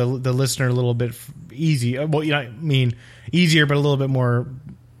it to the listener a little bit easy. Well, I mean, easier, but a little bit more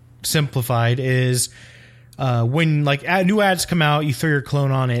simplified is when like new ads come out, you throw your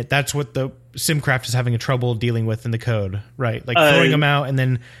clone on it. That's what the SimCraft is having a trouble dealing with in the code, right? Like throwing them out and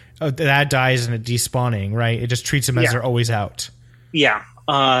then the ad dies and it despawning, right? It just treats them as they're always out. Yeah.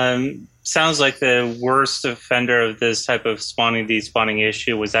 Sounds like the worst offender of this type of spawning despawning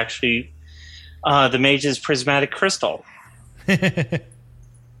issue was actually the mage's prismatic crystal. And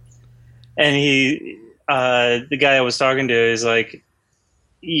the guy I was talking to is like,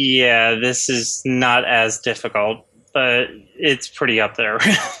 yeah, this is not as difficult, but it's pretty up there.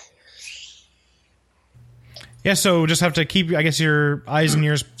 Yeah, so just have to keep, I guess, your eyes and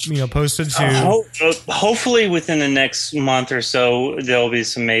ears, posted to. Hopefully, within the next month or so, there'll be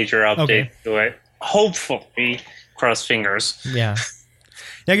some major update to it. Hopefully, cross fingers. Yeah,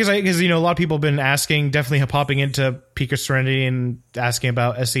 because a lot of people have been asking, definitely popping into Peak of Serenity and asking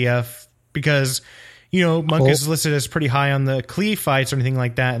about SEF because Monk is listed as pretty high on the Klee fights or anything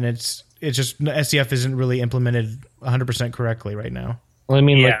like that, and it's just SEF isn't really implemented 100% correctly right now. Well, I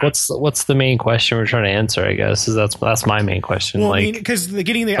mean, like, what's the main question we're trying to answer? I guess that's my main question. Well, because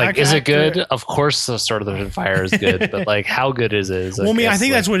getting the is it good? Of course, the Sword of Fire is good, but like, how good is it? I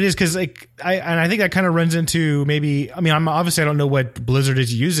think that's what it is because I think that kind of runs into maybe. I mean, I don't know what Blizzard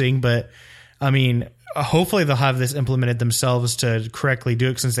is using, but I mean, hopefully they'll have this implemented themselves to correctly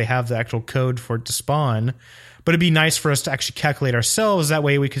do it since they have the actual code for it to spawn. But it'd be nice for us to actually calculate ourselves. That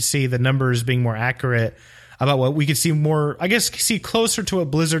way, we could see the numbers being more accurate. About what we could see more, I guess, see closer to what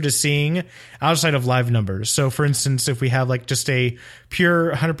Blizzard is seeing outside of live numbers. So, for instance, if we have like just a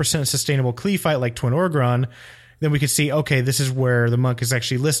pure 100% sustainable Klee fight like Twin Orgron, then we could see, okay, this is where the monk is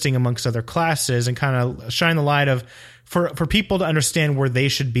actually listing amongst other classes and kind of shine the light of for people to understand where they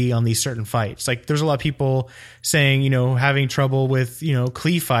should be on these certain fights. Like there's a lot of people saying, having trouble with,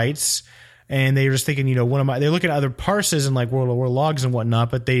 Klee fights. And they're just thinking, they look at other parses and like World of War logs and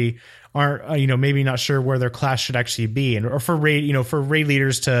whatnot, but they aren't, maybe not sure where their class should actually be. And or for raid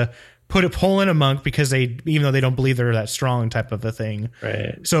leaders to put a pull in a monk because even though they don't believe they're that strong type of a thing.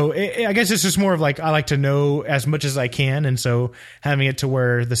 Right. So I guess it's just more of like, I like to know as much as I can. And so having it to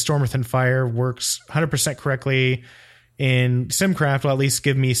where the Storm Within Fire works 100% correctly in SimCraft will at least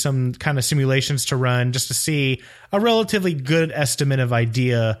give me some kind of simulations to run just to see a relatively good estimate of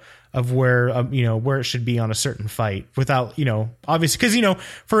idea of where where it should be on a certain fight without obviously because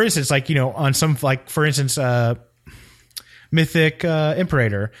for instance like on some like for instance Mythic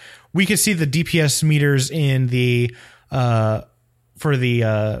Imperator, we could see the DPS meters in the for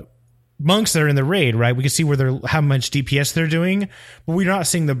the monks that are in the raid, right? We can see how much DPS they're doing, but we're not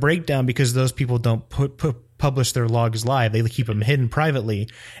seeing the breakdown because those people don't publish their logs live. They keep them hidden privately.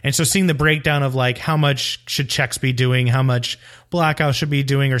 And so seeing the breakdown of like how much should checks be doing, how much Blackout should be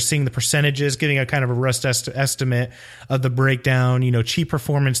doing, or seeing the percentages, getting a kind of a rough estimate of the breakdown, cheap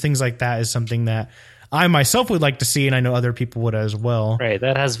performance, things like that is something that I myself would like to see, and I know other people would as well. Right,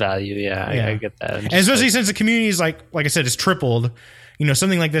 that has value. Yeah. I get that. And especially since the community is like I said, it's tripled.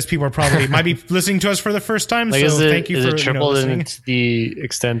 Something like this, people are probably might be listening to us for the first time. Like, so thank you for it tripled to the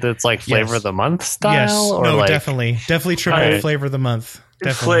extent that it's like flavor of the month style? Yes, or no, like, definitely triple flavor of the month.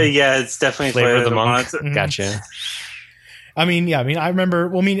 Definitely. It's definitely flavor of the month. Mm-hmm. Gotcha. I remember.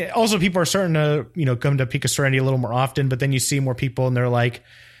 Well, also people are starting to come to Peak of Serenity a little more often, but then you see more people and they're like,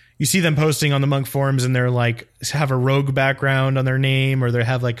 you see them posting on the monk forums and they're like have a rogue background on their name or they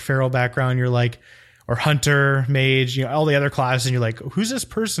have like feral background. You're like, or hunter, mage, all the other classes, and you're like, who's this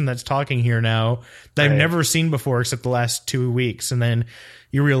person that's talking here now that I've never seen before except the last 2 weeks? And then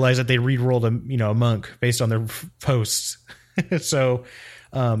you realize that they re-rolled a monk based on their posts. So,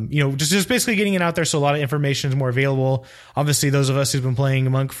 just basically getting it out there so a lot of information is more available. Obviously, those of us who've been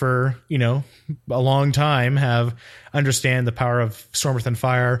playing monk for, a long time understand the power of Storm Within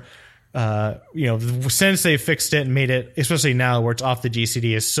Fire. Since they fixed it and made it, especially now where it's off the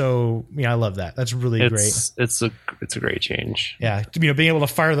GCD, is so, I love that. That's really great. It's a great change. Yeah. Being able to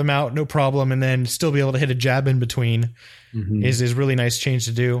fire them out, no problem. And then still be able to hit a jab in between is really nice change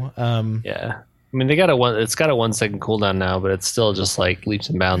to do. Yeah. I mean, it's got a 1 second cooldown now, but it's still just like leaps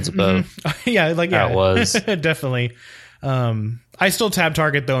and bounds above. Yeah. It was definitely. I still tab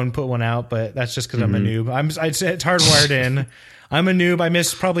target though and put one out, but that's just cause I'm a noob. I'd say it's hardwired in. I'm a noob. I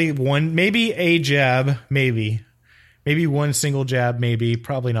missed probably one, maybe a jab, maybe one single jab, maybe,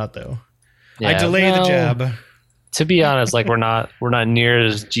 probably not though. Yeah, I delay the jab. To be honest, like we're not near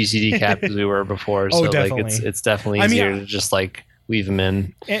as GCD capped as we were before. So definitely. Like it's definitely easier to just like weave them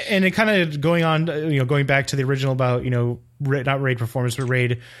in. And it kind of going back to the original about, not raid performance, but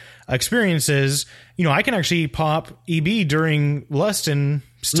raid experiences, I can actually pop EB during Lust and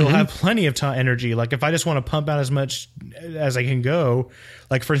still have plenty of energy. Like if I just want to pump out as much as I can go,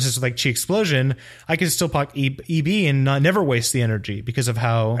 like for instance, like Chi Explosion, I can still pop EB and never waste the energy because of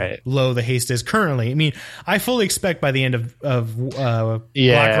how low the haste is currently. I mean, I fully expect by the end of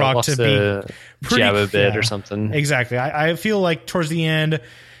BlackRock to be pretty jab a bit or something. Exactly. I feel like towards the end,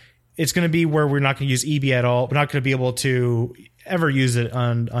 it's going to be where we're not going to use EB at all. We're not going to be able to ever use it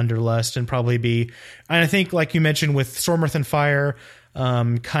under Lust and probably be. And I think, like you mentioned, with Storm Within Fire,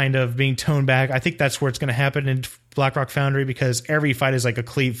 kind of being toned back, I think that's where it's going to happen in BlackRock Foundry because every fight is like a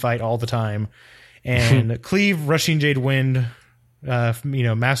cleave fight all the time, and cleave Rushing Jade Wind,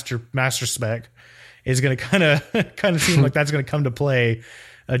 master spec is going to kind of seem like that's going to come to play,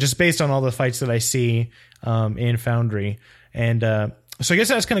 just based on all the fights that I see in Foundry, and so I guess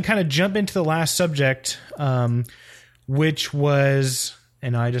that's going to kind of jump into the last subject, which was,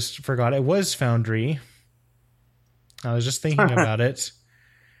 and I just forgot, it was Foundry. I was just thinking about it.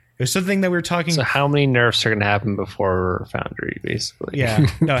 It was something that we were talking. So how many nerfs are going to happen before Foundry, basically? Yeah.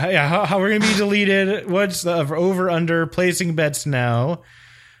 No. Yeah. How we're going to be deleted? What's the over under placing bets now?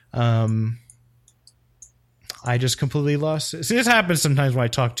 I just completely lost it. See, this happens sometimes when I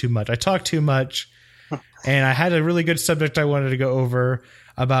talk too much. I talk too much, and I had a really good subject I wanted to go over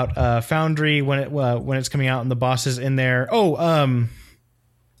about Foundry when it's coming out and the bosses in there. I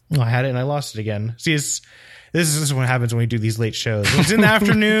had it and I lost it again. See, this is what happens when we do these late shows. It's in the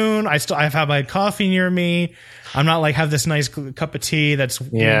afternoon. I have my coffee near me. I'm not like have this nice cup of tea that's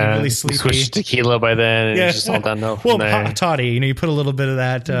really sleepy. Switch to tequila by then. And it's just all done up from there. Hot toddy. You put a little bit of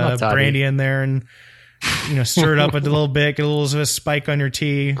that brandy in there and stir it up a little bit. Get a little bit of a spike on your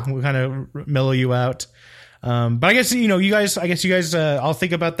tea. We'll kind of mellow you out. But I guess you guys. I'll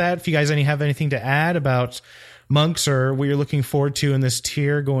think about that. If you guys have anything to add about monks or what you're looking forward to in this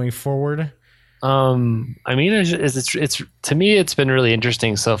tier going forward. I mean, it's to me, it's been really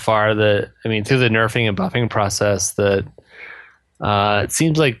interesting so far that, through the nerfing and buffing process that, it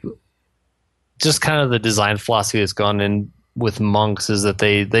seems like just kind of the design philosophy that's gone in with monks is that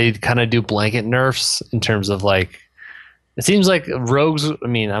they kind of do blanket nerfs in terms of like, it seems like rogues,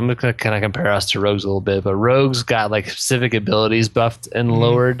 I'm going to kind of compare us to rogues a little bit, but rogues got like specific abilities buffed and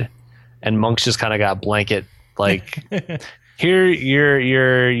lowered, and monks just kind of got blanket, like, here,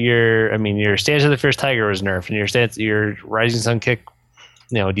 your Stance of the Fierce Tiger was nerfed, and your Rising Sun Kick,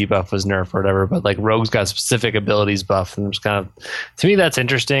 debuff was nerfed or whatever. But like rogues got specific abilities buffed, and just kind of, to me, that's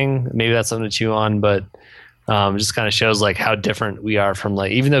interesting. Maybe that's something to chew on, but just kind of shows like how different we are from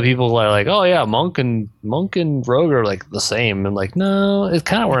like, even though people are like, oh yeah, monk and rogue are like the same, and like, no, it's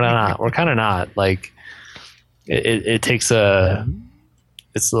kind of we're kind of not. Like, it takes a.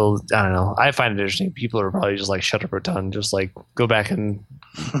 It's a little, I don't know. I find it interesting. People are probably just like, shut up a ton. Just like go back and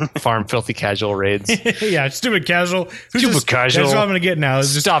farm filthy casual raids. Yeah, stupid casual. Stupid casual. That's what I'm going to get now.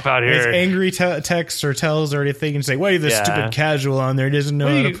 Is just stop out here. It's angry texts or tells or anything and say, why is this stupid casual on there? He doesn't know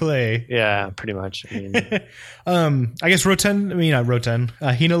how to play. Yeah, pretty much. I guess not Roten.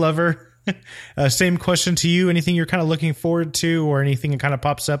 Hina Lover. Same question to you. Anything you're kind of looking forward to or anything that kind of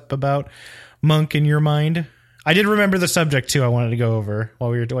pops up about Monk in your mind? I did remember the subject too. I wanted to go over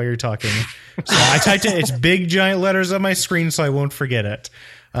while you're talking. So I typed it. It's big giant letters on my screen, so I won't forget it.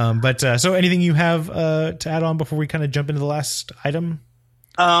 So anything you have to add on before we kind of jump into the last item?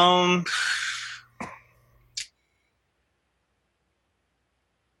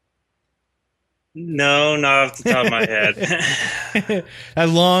 No, not off the top of my head. a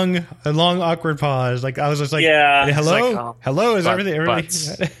long awkward pause. Like I was just like, Yeah, it's hello, like, oh, hello, is but- everything?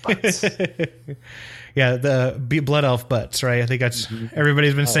 butts. Yeah, the blood elf butts, right? I think that's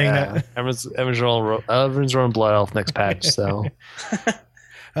everybody's been saying that. Everyone's rolling blood elf next patch. So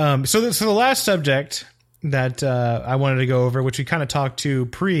So the last subject that I wanted to go over, which we kind of talked to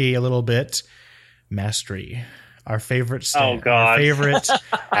a little bit, mastery, our favorite. Oh, God. Our favorite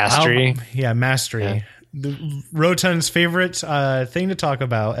mastery. yeah, mastery. Yeah. The Rotun's favorite thing to talk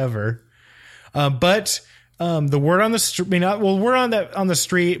about ever. But the word on the street, word on the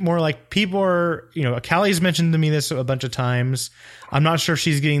street, more like people are, Callie's mentioned to me this a bunch of times. I'm not sure if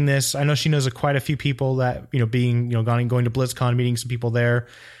she's getting this. I know she knows quite a few people that, going to BlizzCon, meeting some people there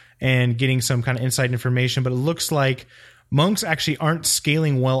and getting some kind of inside information. But it looks like monks actually aren't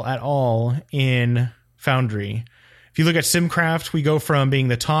scaling well at all in Foundry. If you look at Simcraft, we go from being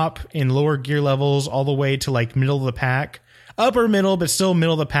the top in lower gear levels all the way to like middle of the pack. Upper middle, but still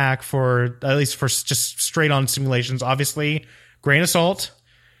middle of the pack for at least for just straight on simulations. Obviously, grain of salt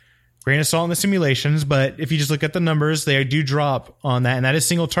in the simulations. But if you just look at the numbers, they do drop on that, and that is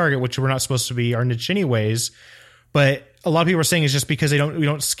single target, which we're not supposed to be our niche anyways. But a lot of people are saying it's just because we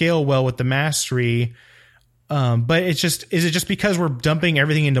don't scale well with the mastery. But is it just because we're dumping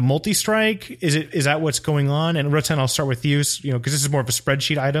everything into multi-strike? Is that what's going on? And Rotan, I'll start with you, because this is more of a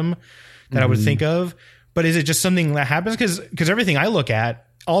spreadsheet item that I would think of. But is it just something that happens? Because everything I look at,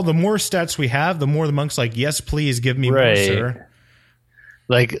 all the more stats we have, the more the monk's like, yes, please give me more, sir.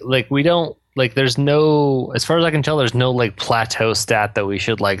 Like we don't, like, there's no, as far as I can tell, there's no like plateau stat that we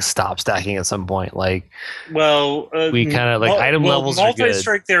should like stop stacking at some point. Like, well, we kind of like item levels are good.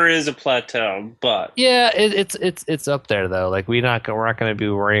 Multi-strike, there is a plateau, but yeah, it's up there though. Like we're not going to be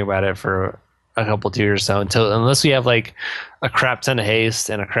worrying about it for a couple tiers or so unless we have like a crap ton of haste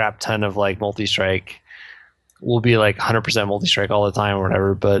and a crap ton of like multi-strike. We'll be like 100% multi-strike all the time or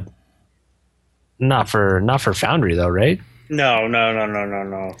whatever, but not for Foundry though, right? No.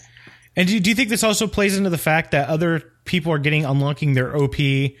 And do you think this also plays into the fact that other people are unlocking their OP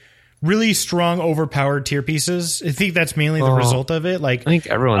really strong, overpowered tier pieces? I think that's mainly the result of it. Like, I think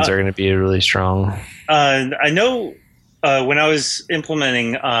everyone's are going to be really strong. I know when I was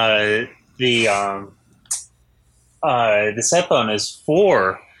implementing the set bonus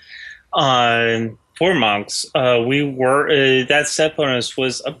for monks, we were that set bonus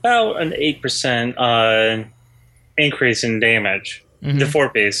was about an 8% increase in damage. The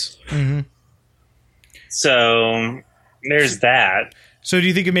 4-piece. Mm-hmm. So there's that. So do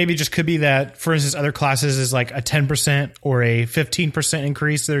you think it maybe just could be that, for instance, other classes is like a 10% or a 15%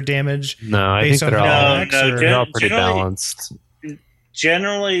 increase their damage? No, I think they're all pretty balanced.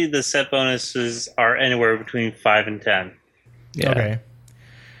 Generally, the set bonuses are anywhere between 5 and 10. Yeah. Okay.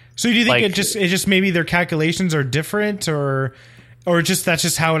 So do you think it just maybe their calculations are different, or just that's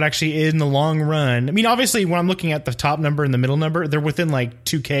just how it actually is in the long run? I mean, obviously, when I'm looking at the top number and the middle number, they're within like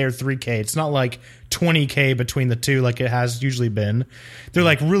 2K or 3K. It's not like 20K between the two like it has usually been. They're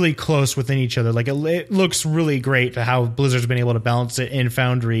like really close within each other. Like it looks really great to how Blizzard's been able to balance it in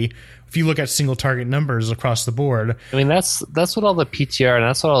Foundry. If you look at single target numbers across the board, I mean that's what all the PTR and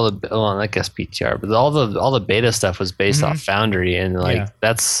that's what all the I guess PTR, but all the beta stuff was based off Foundry, and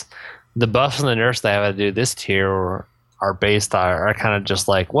that's the buffs and the nerfs that I have to do this tier are based are kind of just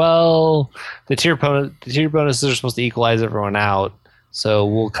like, well, the tier bonuses are supposed to equalize everyone out, so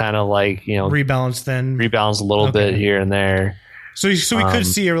we'll kind of like rebalance a little bit here and there. So we could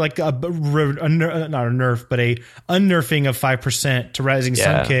see not a nerf, but a unnerfing of 5% to Rising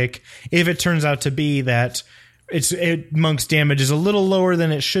Sun Kick if it turns out to be that Monk's damage is a little lower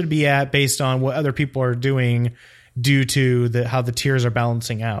than it should be at based on what other people are doing due to how the tiers are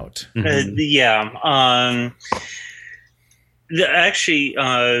balancing out. Actually,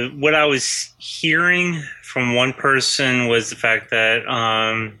 what I was hearing from one person was the fact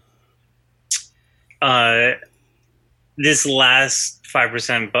that this last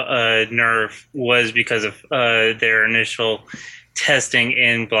 5% nerf was because of their initial testing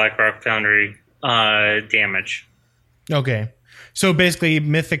in Blackrock Foundry damage. Okay. So basically,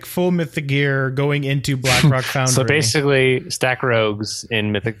 full mythic gear going into Blackrock Foundry. So basically, stack rogues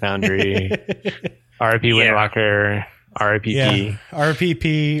in Mythic Foundry, RIP Windwalker, RIPP.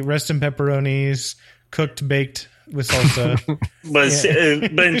 RPP, rest in pepperonis, cooked, baked with salsa.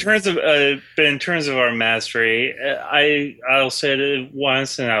 but in terms of our mastery, I'll say it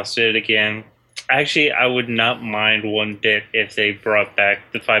once and I'll say it again. Actually, I would not mind one bit if they brought back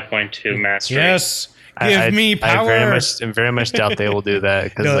the 5.2 mastery. Yes. Give me power. I very much doubt they will do that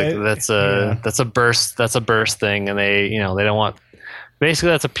because that's a burst thing, and they don't want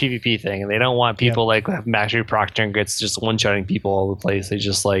Basically, that's a PvP thing, and they don't want people like mastery proctor and gets just one-shotting people all over the place. They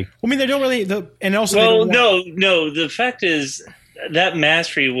just like. I mean, they don't really. And also, well, no. The fact is that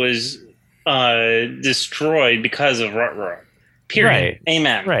mastery was destroyed because of Rut-Row. Period. Right.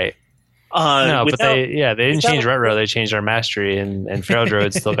 Amen. Right. No, but they didn't change Rut-Row. They changed our mastery, and Feral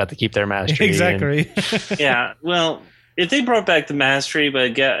Druids still got to keep their mastery. Exactly. Yeah. Well, if they brought back the mastery,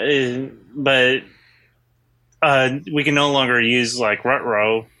 but we can no longer use like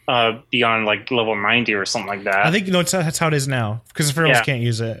Rut-Row beyond like level 90 or something like that. I think that's how it is now because the Ferals can't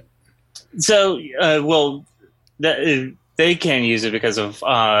use it. So, they can't use it because of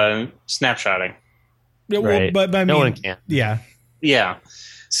snapshotting. Yeah, well, right. But I mean, no one can. Yeah. Yeah.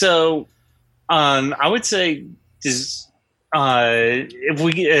 So, I would say if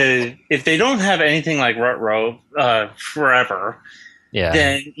they don't have anything like Rut-Row forever,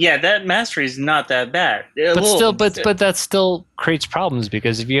 then that mastery is not that bad. But that still creates problems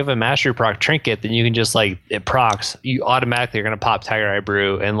because if you have a mastery proc trinket, then you can just like it procs. You automatically are going to pop Tiger Eye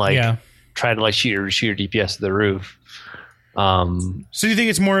Brew and try to like shoot your DPS to the roof. So you think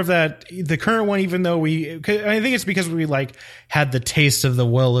it's more of that the current one, even though I think it's because we like had the taste of the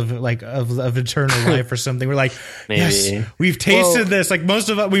well of like of eternal life or something. We're like, yes, we've tasted this. Like most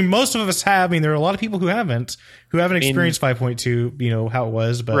of us have. I mean, there are a lot of people who haven't experienced 5.2. You know how it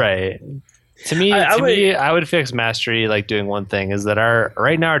was, but right. To me, I would fix mastery like doing one thing is that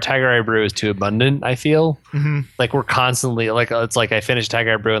right now our Tiger Eye Brew is too abundant. I feel like we're constantly like it's like I finished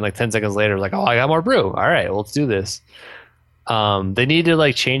Tiger Eye Brew and like 10 seconds later like I got more brew. All right, well, let's do this. They need to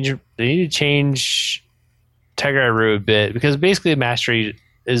like change. They need to change Tiger Eye Brew a bit because basically mastery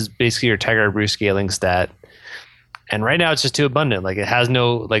is basically your Tiger Eye Brew scaling stat, and right now it's just too abundant. Like it has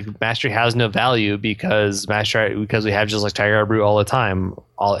no mastery has no value because we have just like Tiger Eye Brew all the time,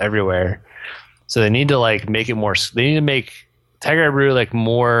 everywhere. So they need to like make it more. They need to make Tiger Eye Brew like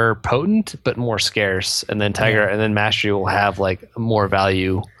more potent but more scarce, and then and then mastery will have like more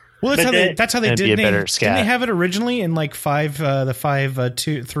value. Well, that's how they did. Didn't they have it originally in like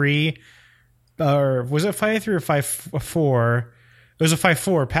 5.2.3, or was it 5.3 or 5.4? It was a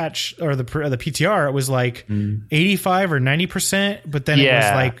 5.4 patch or the PTR. It was like 85 or 90%, but then it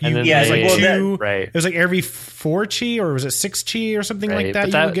was like it was like every 4 chi or was it 6 chi or something like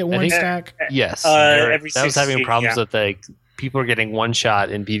that? You would get one stack. Yes, every that was having problems with like. People are getting one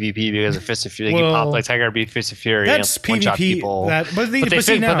shot in PvP because of Fist of Fury. They can pop like Tiger Eye Fist of Fury that's and one shot people. But they fixed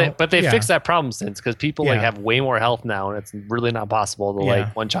that problem since because people like have way more health now, and it's really not possible to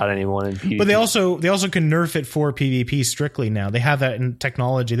like one shot anyone in PvP. But they also can nerf it for PvP strictly now. They have that in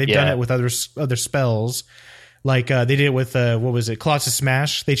technology. They've done it with other spells. Like they did it with what was it, Colossus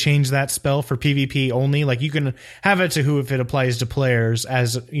Smash? They changed that spell for PvP only. Like you can have it to if it applies to players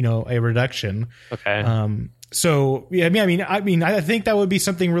as a reduction. Okay. So yeah, I mean, I think that would be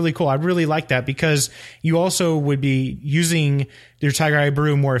something really cool. I'd really like that because you also would be using your Tiger Eye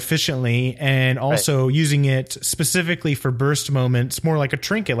Brew more efficiently and also using it specifically for burst moments, more like a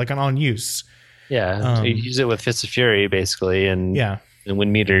trinket, like an on use. Yeah, so you use it with Fist of Fury basically, and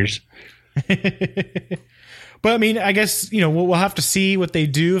win meters. But I mean, I guess we'll have to see what they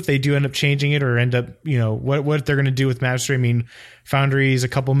do if they do end up changing it or end up what they're going to do with Mastery. I mean, Foundry is a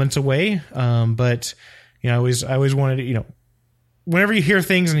couple months away, but. I always wanted to, whenever you hear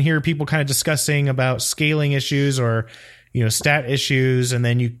things and hear people kind of discussing about scaling issues or, stat issues, and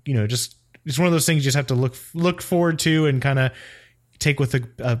then just it's one of those things you just have to look forward to and kind of take with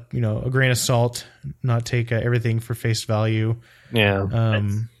a grain of salt, not take everything for face value. Yeah.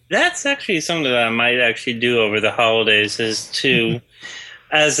 That's actually something that I might actually do over the holidays is to,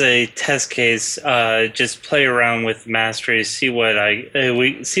 as a test case, just play around with Mastery, see what I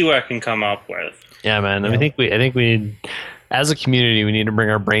can come up with. Yeah, man. I think we need, as a community, we need to bring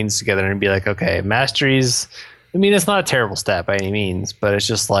our brains together and be like, okay, masteries. I mean, it's not a terrible stat by any means, but it's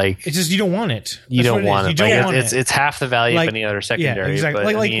just like you don't want it. You don't want it. It's half the value of any other secondary. Yeah, exactly.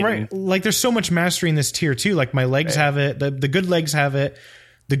 But, like there's so much mastery in this tier too. Like my legs have it. The good legs have it.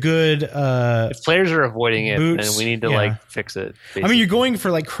 The good if players are avoiding it, boots, and we need to fix it. Basically. I mean, you're going for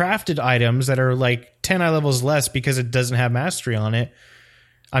like crafted items that are like 10 eye levels less because it doesn't have mastery on it.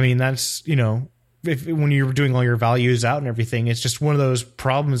 I mean, that's when you're doing all your values out and everything, it's just one of those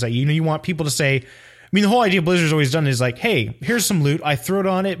problems that you want people to say. I mean, the whole idea Blizzard's always done is like, hey, here's some loot, I throw it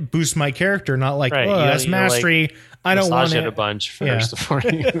on it, boost my character, not like, that's mastery. I don't want it a bunch first before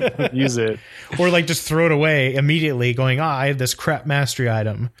you use it, or like just throw it away immediately, going, I have this crap mastery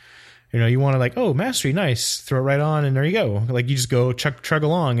item. You want to like, oh, mastery, nice, throw it right on, and there you go. Like you just go chug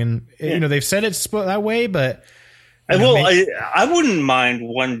along, and they've said it's that way, but. I wouldn't mind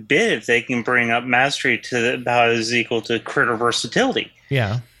one bit if they can bring up mastery to about as equal to critter versatility.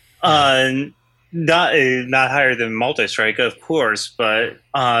 Yeah. Not higher than multi-strike, of course, but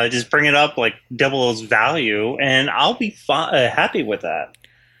just bring it up like double its value, and I'll be happy with that.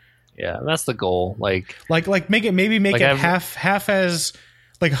 Yeah, that's the goal. Like make it half as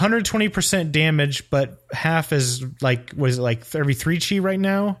like 120% damage, but half as like was it like every 3 chi right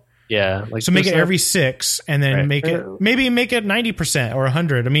now? Yeah, so make it every 6, and then make it 90% or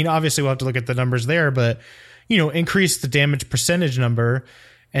 100. I mean, obviously we'll have to look at the numbers there, but increase the damage percentage number.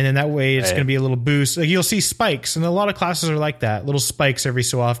 And then that way it's going to be a little boost. Like you'll see spikes, and a lot of classes are like that, little spikes every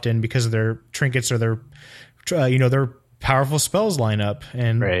so often because of their trinkets or their, their powerful spells line up.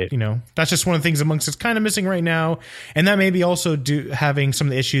 And, that's just one of the things amongst it's kind of missing right now. And that may be also having some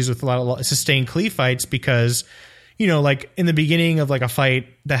of the issues with a lot of sustained cleave fights because, like in the beginning of like a fight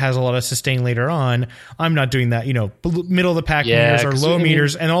that has a lot of sustain later on, I'm not doing that, middle of the pack meters or low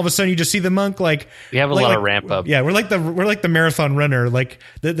meters. And all of a sudden you just see the monk, like we have a lot of ramp up. Yeah. We're like the marathon runner, like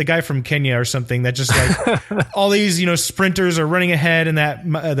the guy from Kenya or something that just like all these, sprinters are running ahead in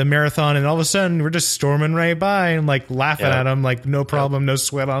the marathon. And all of a sudden we're just storming right by and like laughing at them, like no problem, no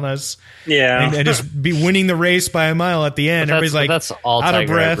sweat on us. Yeah. And just be winning the race by a mile at the end. Everybody's like, that's all out of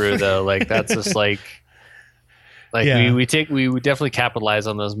breath. Brew, though. Like that's just like, we definitely capitalize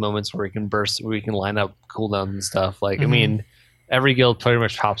on those moments where we can burst, where we can line up cooldowns and stuff. Like, I mean, every guild pretty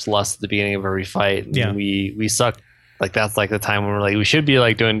much pops lust at the beginning of every fight. And we suck. Like that's like the time when we're like, we should be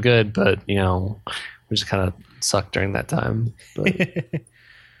like doing good, but we just kind of suck during that time.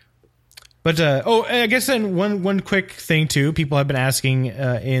 But I guess then one quick thing too, people have been asking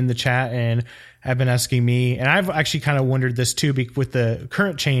in the chat and have been asking me, and I've actually kind of wondered this too with the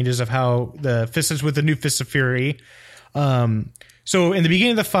current changes of how the Fists with the new Fist of Fury. So in the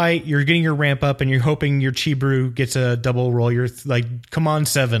beginning of the fight, you're getting your ramp up and you're hoping your Chi Brew gets a double roll. You're like, come on,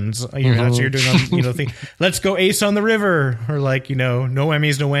 7s. That's what you're doing on, thing. Let's go ace on the river, or like, no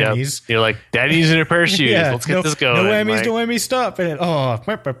whammies, no whammies. Yep. You're like, daddy's in a pair of shoes. Let's get this going. No whammies, no whammies, stop. And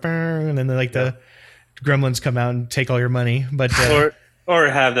and then like the gremlins come out and take all your money. But or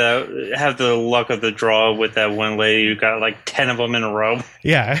have the luck of the draw with that one lady who got like 10 of them in a row.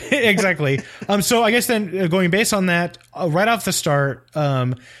 Yeah, exactly. So I guess then going based on that, right off the start,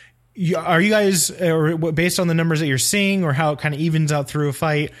 are you guys, or based on the numbers that you're seeing or how it kind of evens out through a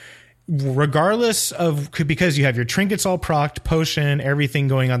fight, regardless of, because you have your trinkets all procced, potion, everything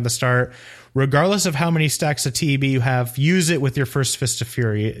going on the start, regardless of how many stacks of TB you have, use it with your first Fist of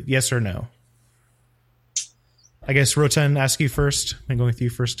Fury, yes or no? I guess Roten, ask you first. I'm going with you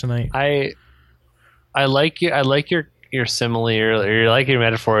first tonight. I like you. I like your simile or like your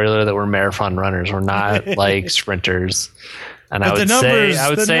metaphor earlier that we're marathon runners. We're not like sprinters. And but I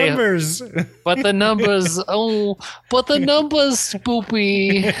would say, numbers. But the numbers. Oh, but the numbers,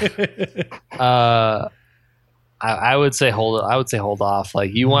 spoopy. I would say hold off.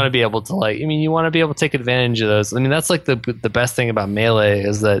 Like you want to be able to you want to be able to take advantage of those. I mean, that's like the best thing about Melee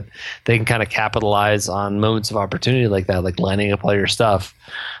is that they can kind of capitalize on moments of opportunity like that, like lining up all your stuff.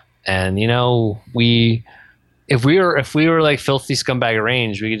 And if we were like filthy scumbag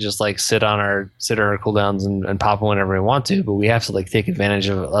range, we could just like sit on our cooldowns and pop them whenever we want to. But we have to like take advantage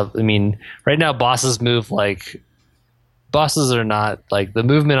of. I mean, right now bosses move like. Bosses are not like the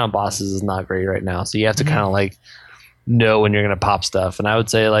movement on bosses is not great right now, so you have to kind of like know when you're gonna pop stuff. And I would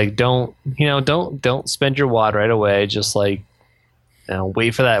say like don't spend your wad right away. Just like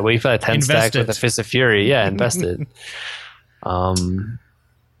wait for that 10 stack with the Fist of Fury. Yeah, invest it. You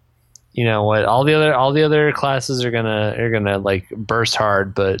know what? All the other classes are gonna like burst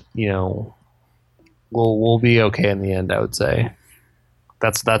hard, but we'll be okay in the end. I would say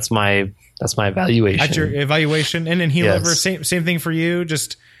that's my evaluation. That's your evaluation. And then Healover, same thing for you.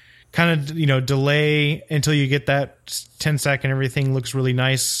 Just kind of, delay until you get that 10 stack and everything looks really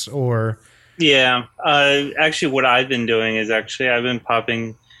nice, or. Yeah. Actually, what I've been doing is I've been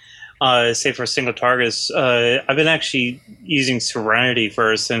popping, say for single targets, I've been actually using Serenity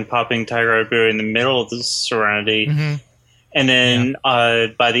first and popping Tiger Brew in the middle of the Serenity. Mm-hmm. And then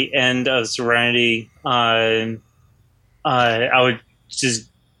by the end of Serenity, I would just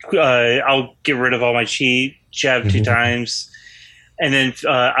I'll get rid of all my chi, jab 2 times, and then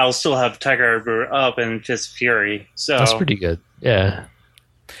I'll still have Tiger Brew up and just Fury. So that's pretty good. Yeah.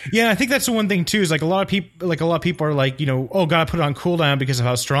 Yeah, I think that's the one thing too. Is like a lot of people are like, oh, gotta put it on cooldown because of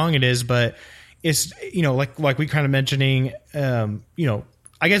how strong it is. But it's like we kind of mentioning, I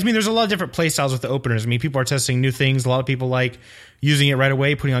guess there's a lot of different play styles with the openers. People are testing new things. A lot of people like using it right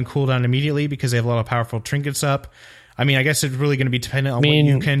away, putting on cooldown immediately because they have a lot of powerful trinkets up. I mean, I guess it's really going to be dependent on what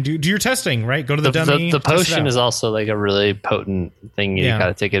you can do. Do your testing, right? Go to the dummy. The potion is also like a really potent thing. You got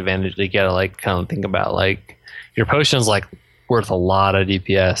to take advantage. You got to like kind of think about like your potion's like worth a lot of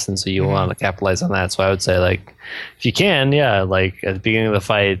DPS, and so you want to capitalize on that. So I would say like if you can, like at the beginning of the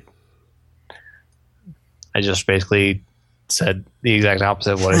fight, I just basically said the exact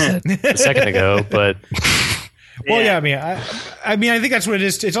opposite of what I said a second ago, but. Well, yeah, I mean, I think that's what it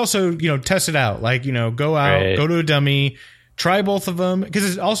is. It's also, test it out. Like, go out, go to a dummy, try both of them.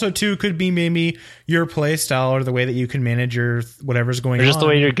 Because it also, too, could be maybe your play style or the way that you can manage your whatever's going on. Or just the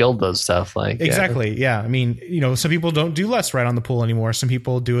way your guild does stuff. Like exactly, yeah. I mean, some people don't do less right on the pool anymore. Some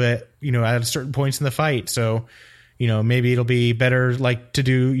people do it, at certain points in the fight. So, maybe it'll be better, like, to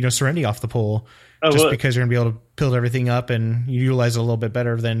do, Serenity off the pool. Because you're going to be able to build everything up and utilize it a little bit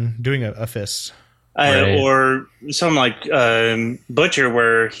better than doing a fist. Or something like Butcher,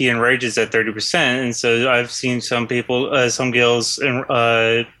 where he enrages at 30%, and so I've seen some people, some guilds,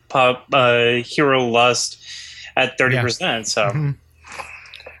 pop Hero Lust at 30%. So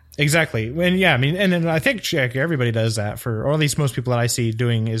exactly, and I mean, and then I think everybody does that or at least most people that I see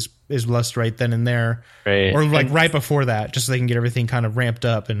doing is Lust right then and there, or like right before that, just so they can get everything kind of ramped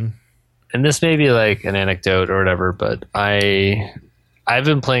up. And this may be like an anecdote or whatever, but I've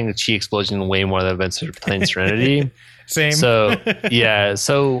been playing the Chi Explosion way more than I've been playing Serenity. Same. So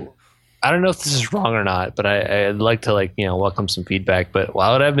so I don't know if this is wrong or not, but I'd like to welcome some feedback. But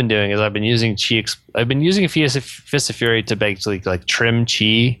what I've been doing is I've been using Fist of Fury to basically like trim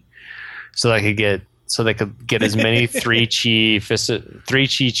Chi, so they could get as many 3 Chi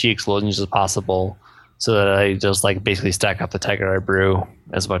Explosions as possible, so that I just like basically stack up the Tigerite Brew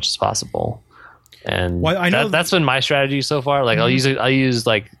as much as possible. And I know that's been my strategy so far. Like I'll use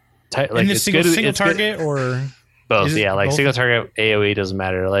like and it's single target or both. Yeah, like both? Single target AOE doesn't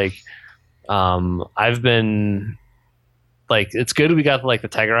matter. Like I've been like it's good we got like the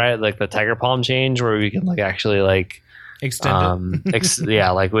Tigerite, like the Tiger Palm change where we can like actually like extend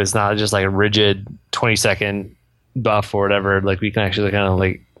it. Like it's not just like a rigid 20-second buff or whatever. Like we can actually kind of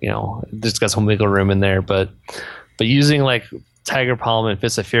like just got some wiggle room in there, but using like Tiger Palm and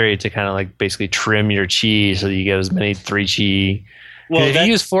Fist of Fury to kind of like basically trim your Chi so that you get as many 3 Chi. Well, if you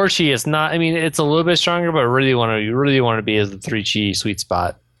use 4 Chi, it's not. I mean, it's a little bit stronger, but you really want to be as the 3 Chi sweet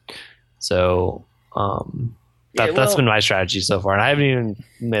spot. So that's been my strategy so far, and I haven't even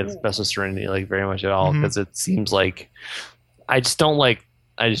made Best of Serenity like very much at all because it seems like I just don't like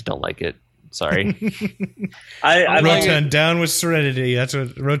it. Sorry. Rotund down with Serenity. That's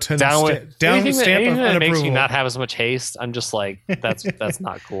what Rotund down with stamp of that unapproval. Makes you not have as much haste. I'm just like that's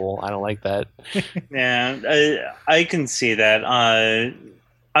not cool. I don't like that. Yeah, I can see that.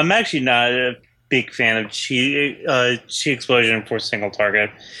 I'm actually not a big fan of Chi Explosion for single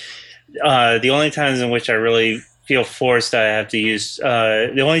target. The only times in which I really feel forced I have to use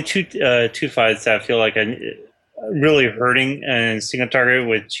the only two fights that I feel like I'm really hurting and single target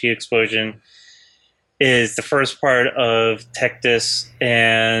with Chi Explosion is the first part of Tectis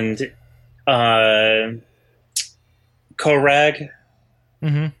and Korag.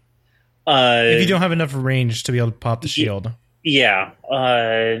 If you don't have enough range to be able to pop the shield. Yeah.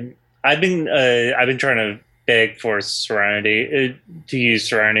 I've been trying to beg for Serenity to use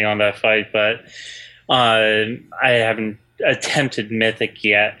Serenity on that fight, but I haven't attempted Mythic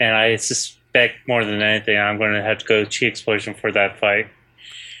yet, and I suspect more than anything I'm going to have to go Chi Explosion for that fight.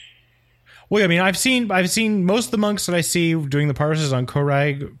 Well, I mean, I've seen most of the monks that I see doing the parses on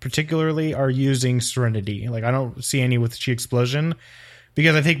Korag particularly are using Serenity. Like I don't see any with Chi Explosion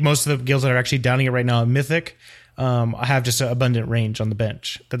because I think most of the guilds that are actually downing it right now at Mythic have just an abundant range on the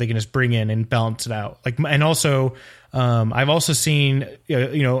bench that they can just bring in and balance it out. Like, and also I've also seen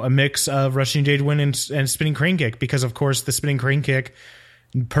a mix of Rushing Jade Wind and Spinning Crane Kick because of course the Spinning Crane Kick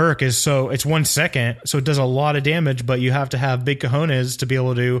perk is it's 1 second, so it does a lot of damage, but you have to have big cojones to be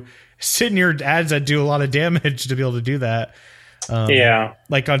able to sit in your ads that do a lot of damage to be able to do that.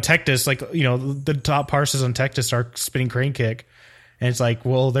 Like on Tectis, like the top parses on Tectis are Spinning Crane Kick, and it's like,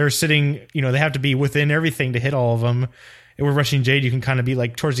 well, they're sitting, they have to be within everything to hit all of them. And with Rushing Jade, you can kind of be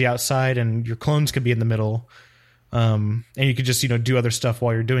like towards the outside, and your clones could be in the middle, and you could just do other stuff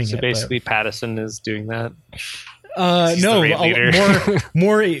while you're doing it. So basically, Pattison is doing that. No,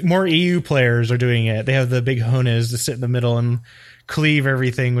 more EU players are doing it. They have the big honas to sit in the middle and cleave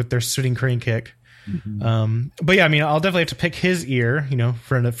everything with their Spinning Crane Kick. But yeah, I mean, I'll definitely have to pick his ear.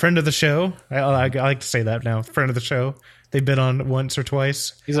 Friend of the show. I like to say that now. Friend of the show. They've been on once or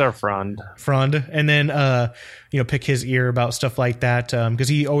twice. He's our friend. And then pick his ear about stuff like that because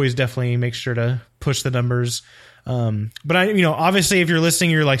he always definitely makes sure to push the numbers But obviously if you're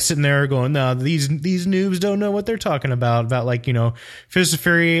listening, you're like sitting there going, no, these noobs don't know what they're talking about like, Fist of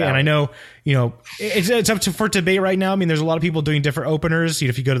Fury. And I know, it's up for debate right now. I mean, there's a lot of people doing different openers.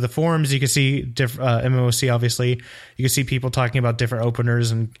 If you go to the forums, you can see different, MMOC, obviously you can see people talking about different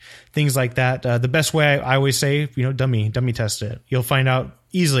openers and things like that. The best way I always say, dummy test it. You'll find out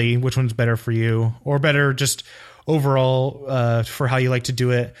easily which one's better for you, or better just overall, for how you like to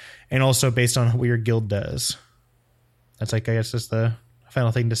do it. And also based on what your guild does. That's I guess that's the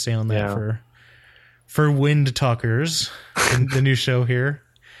final thing to say on that for Wind Talkers, the new show here.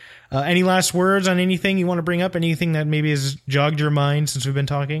 Any last words on anything you want to bring up? Anything that maybe has jogged your mind since we've been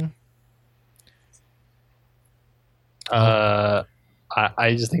talking? I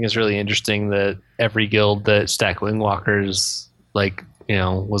just think it's really interesting that every guild that stacked Windwalkers,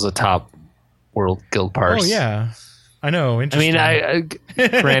 was a top world guild parse. Oh yeah. I know. Interesting. I mean,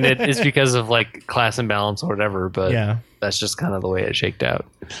 granted, it's because of class imbalance or whatever, but that's just kind of the way it shaked out.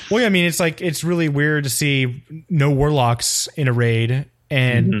 Well, yeah, I mean, it's really weird to see no warlocks in a raid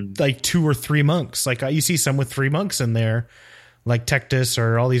and 2 or 3 monks. You see some with 3 monks in there, like Tectus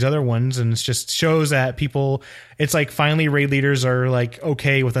or all these other ones, and it just shows that people. It's finally raid leaders are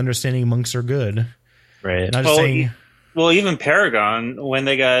okay with understanding monks are good. Right. Not just saying. Well, even Paragon, when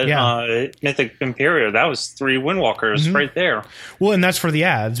they got Mythic Imperio, that was 3 Windwalkers right there. Well, and that's for the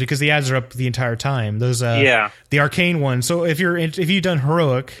ads, because the ads are up the entire time. Those, the Arcane one. So if you've done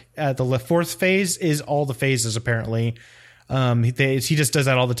Heroic at the 4th phase, is all the phases apparently. He just does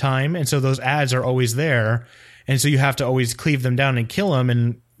that all the time, and so those ads are always there, and so you have to always cleave them down and kill them.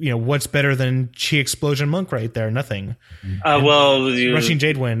 And what's better than Chi Explosion Monk right there? Nothing. Rushing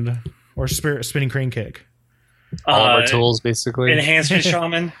Jadewind or Spinning Crane Kick. All of our tools, basically. Enhancement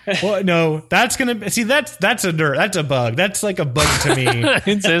Shaman. Well, no, that's gonna see. That's a nerd. That's a bug. That's like a bug to me.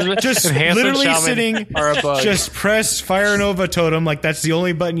 Just literally sitting. Just press Fire Nova Totem. That's the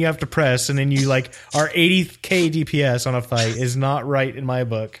only button you have to press, and then you our 80k DPS on a fight is not right in my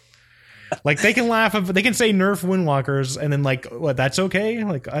book. They can laugh. They can say nerf Windwalkers, and then what? That's okay.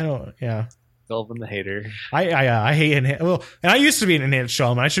 I don't. Yeah. Delvin the hater. I hate and I used to be an enhanced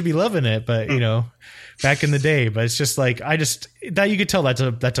shaman. I should be loving it, but back in the day. But it's just that you could tell that's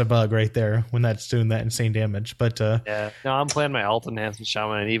a bug right there when that's doing that insane damage. But no, I'm playing my alt enhancement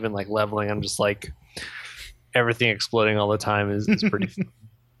shaman, and even leveling, I'm just everything exploding all the time is pretty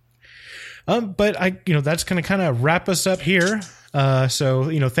fun. But that's gonna kind of wrap us up here.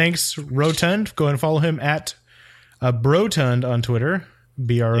 So thanks Rotund. Go and follow him at Brotund on Twitter.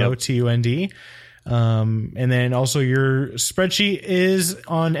 BROTUND. And then also your spreadsheet is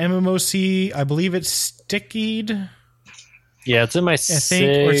on MMOC. I believe it's stickied. Yeah, it's in my or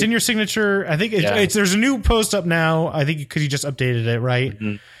it's in your signature. I think it's there's a new post up now. I think because you just updated it, right?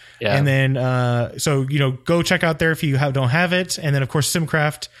 Mm-hmm. Yeah. And then so go check out there if you don't have it. And then of course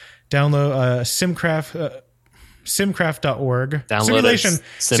Simcraft, download simcraft.org.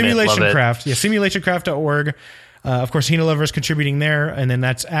 Simulation Craft. Yeah, simulationcraft.org. Of course, Hina Lover is contributing there, and then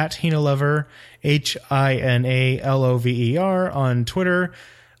that's at Hina Lover, HINALOVER on Twitter.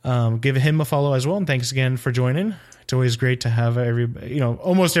 Give him a follow as well, and thanks again for joining. It's always great to have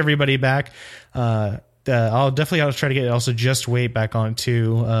almost everybody back. I'll try to get also Just Wait back on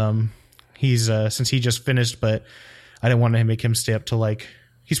too. He's since he just finished, but I didn't want to make him stay up till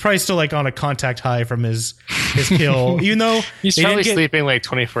he's probably still on a contact high from his kill, even though he's probably sleeping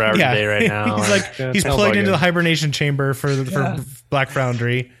 24 hours a day right now. He's he's plugged into the hibernation chamber for Black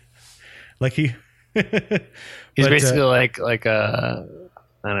Foundry. He's basically I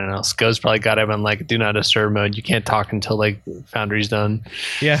don't know. Sko's probably got him on do not disturb mode. You can't talk until Foundry's done.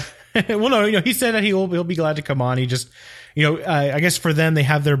 Yeah. Well, no, he said that he'll be glad to come on. He just, I guess for them they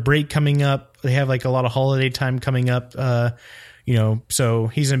have their break coming up. They have a lot of holiday time coming up. So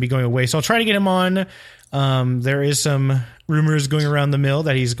he's going to be going away. So I'll try to get him on. There is some rumors going around the mill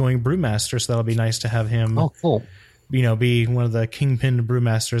that he's going brewmaster, so that'll be nice to have him. Oh, cool. Be one of the kingpin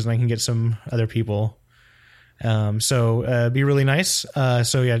brewmasters, and I can get some other people. So be really nice.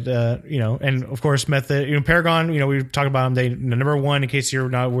 And of course, Method, Paragon. We talk about them. They number 1 in case you're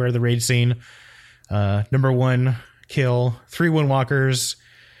not aware of the raid scene. Number 1 kill 3 Windwalkers,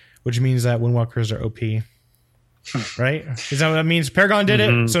 which means that Windwalkers are OP. Right? Is that what that means? Paragon did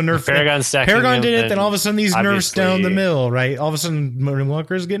it, so nerf. Paragon did it, then all of a sudden these nerfs down the mill, right? All of a sudden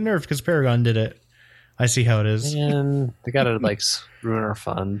Windwalkers get nerfed because Paragon did it. I see how it is. And they gotta like ruin our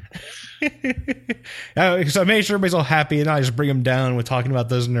fun. So I made sure everybody's all happy, and I just bring them down with talking about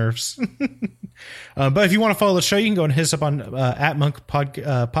those nerfs. But if you want to follow the show, you can go and hit us up on at Monk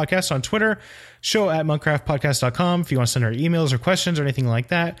Podcast on Twitter, show at monkcraftpodcast.com. If you want to send our emails or questions or anything like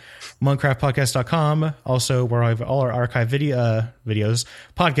that, monkcraftpodcast.com. Also, where I have all our archive videos,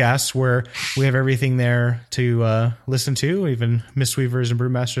 podcasts, where we have everything there to listen to, even Mistweavers and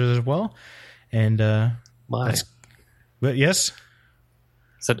Brewmasters as well. And My. but yes.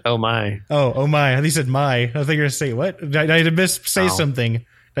 Said, oh my. Oh my. I think you said my. I think you're going to say what? Did I say something?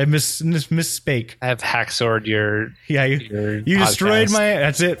 I misspoke. I have hacksword your you destroyed my.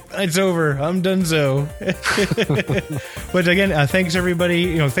 That's it. It's over. I'm donezo. But again, thanks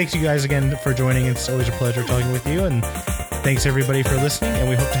everybody. Thanks you guys again for joining. It's always a pleasure talking with you, and thanks everybody for listening. And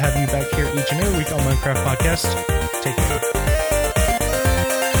we hope to have you back here each and every week on Minecraft Podcast. Take care.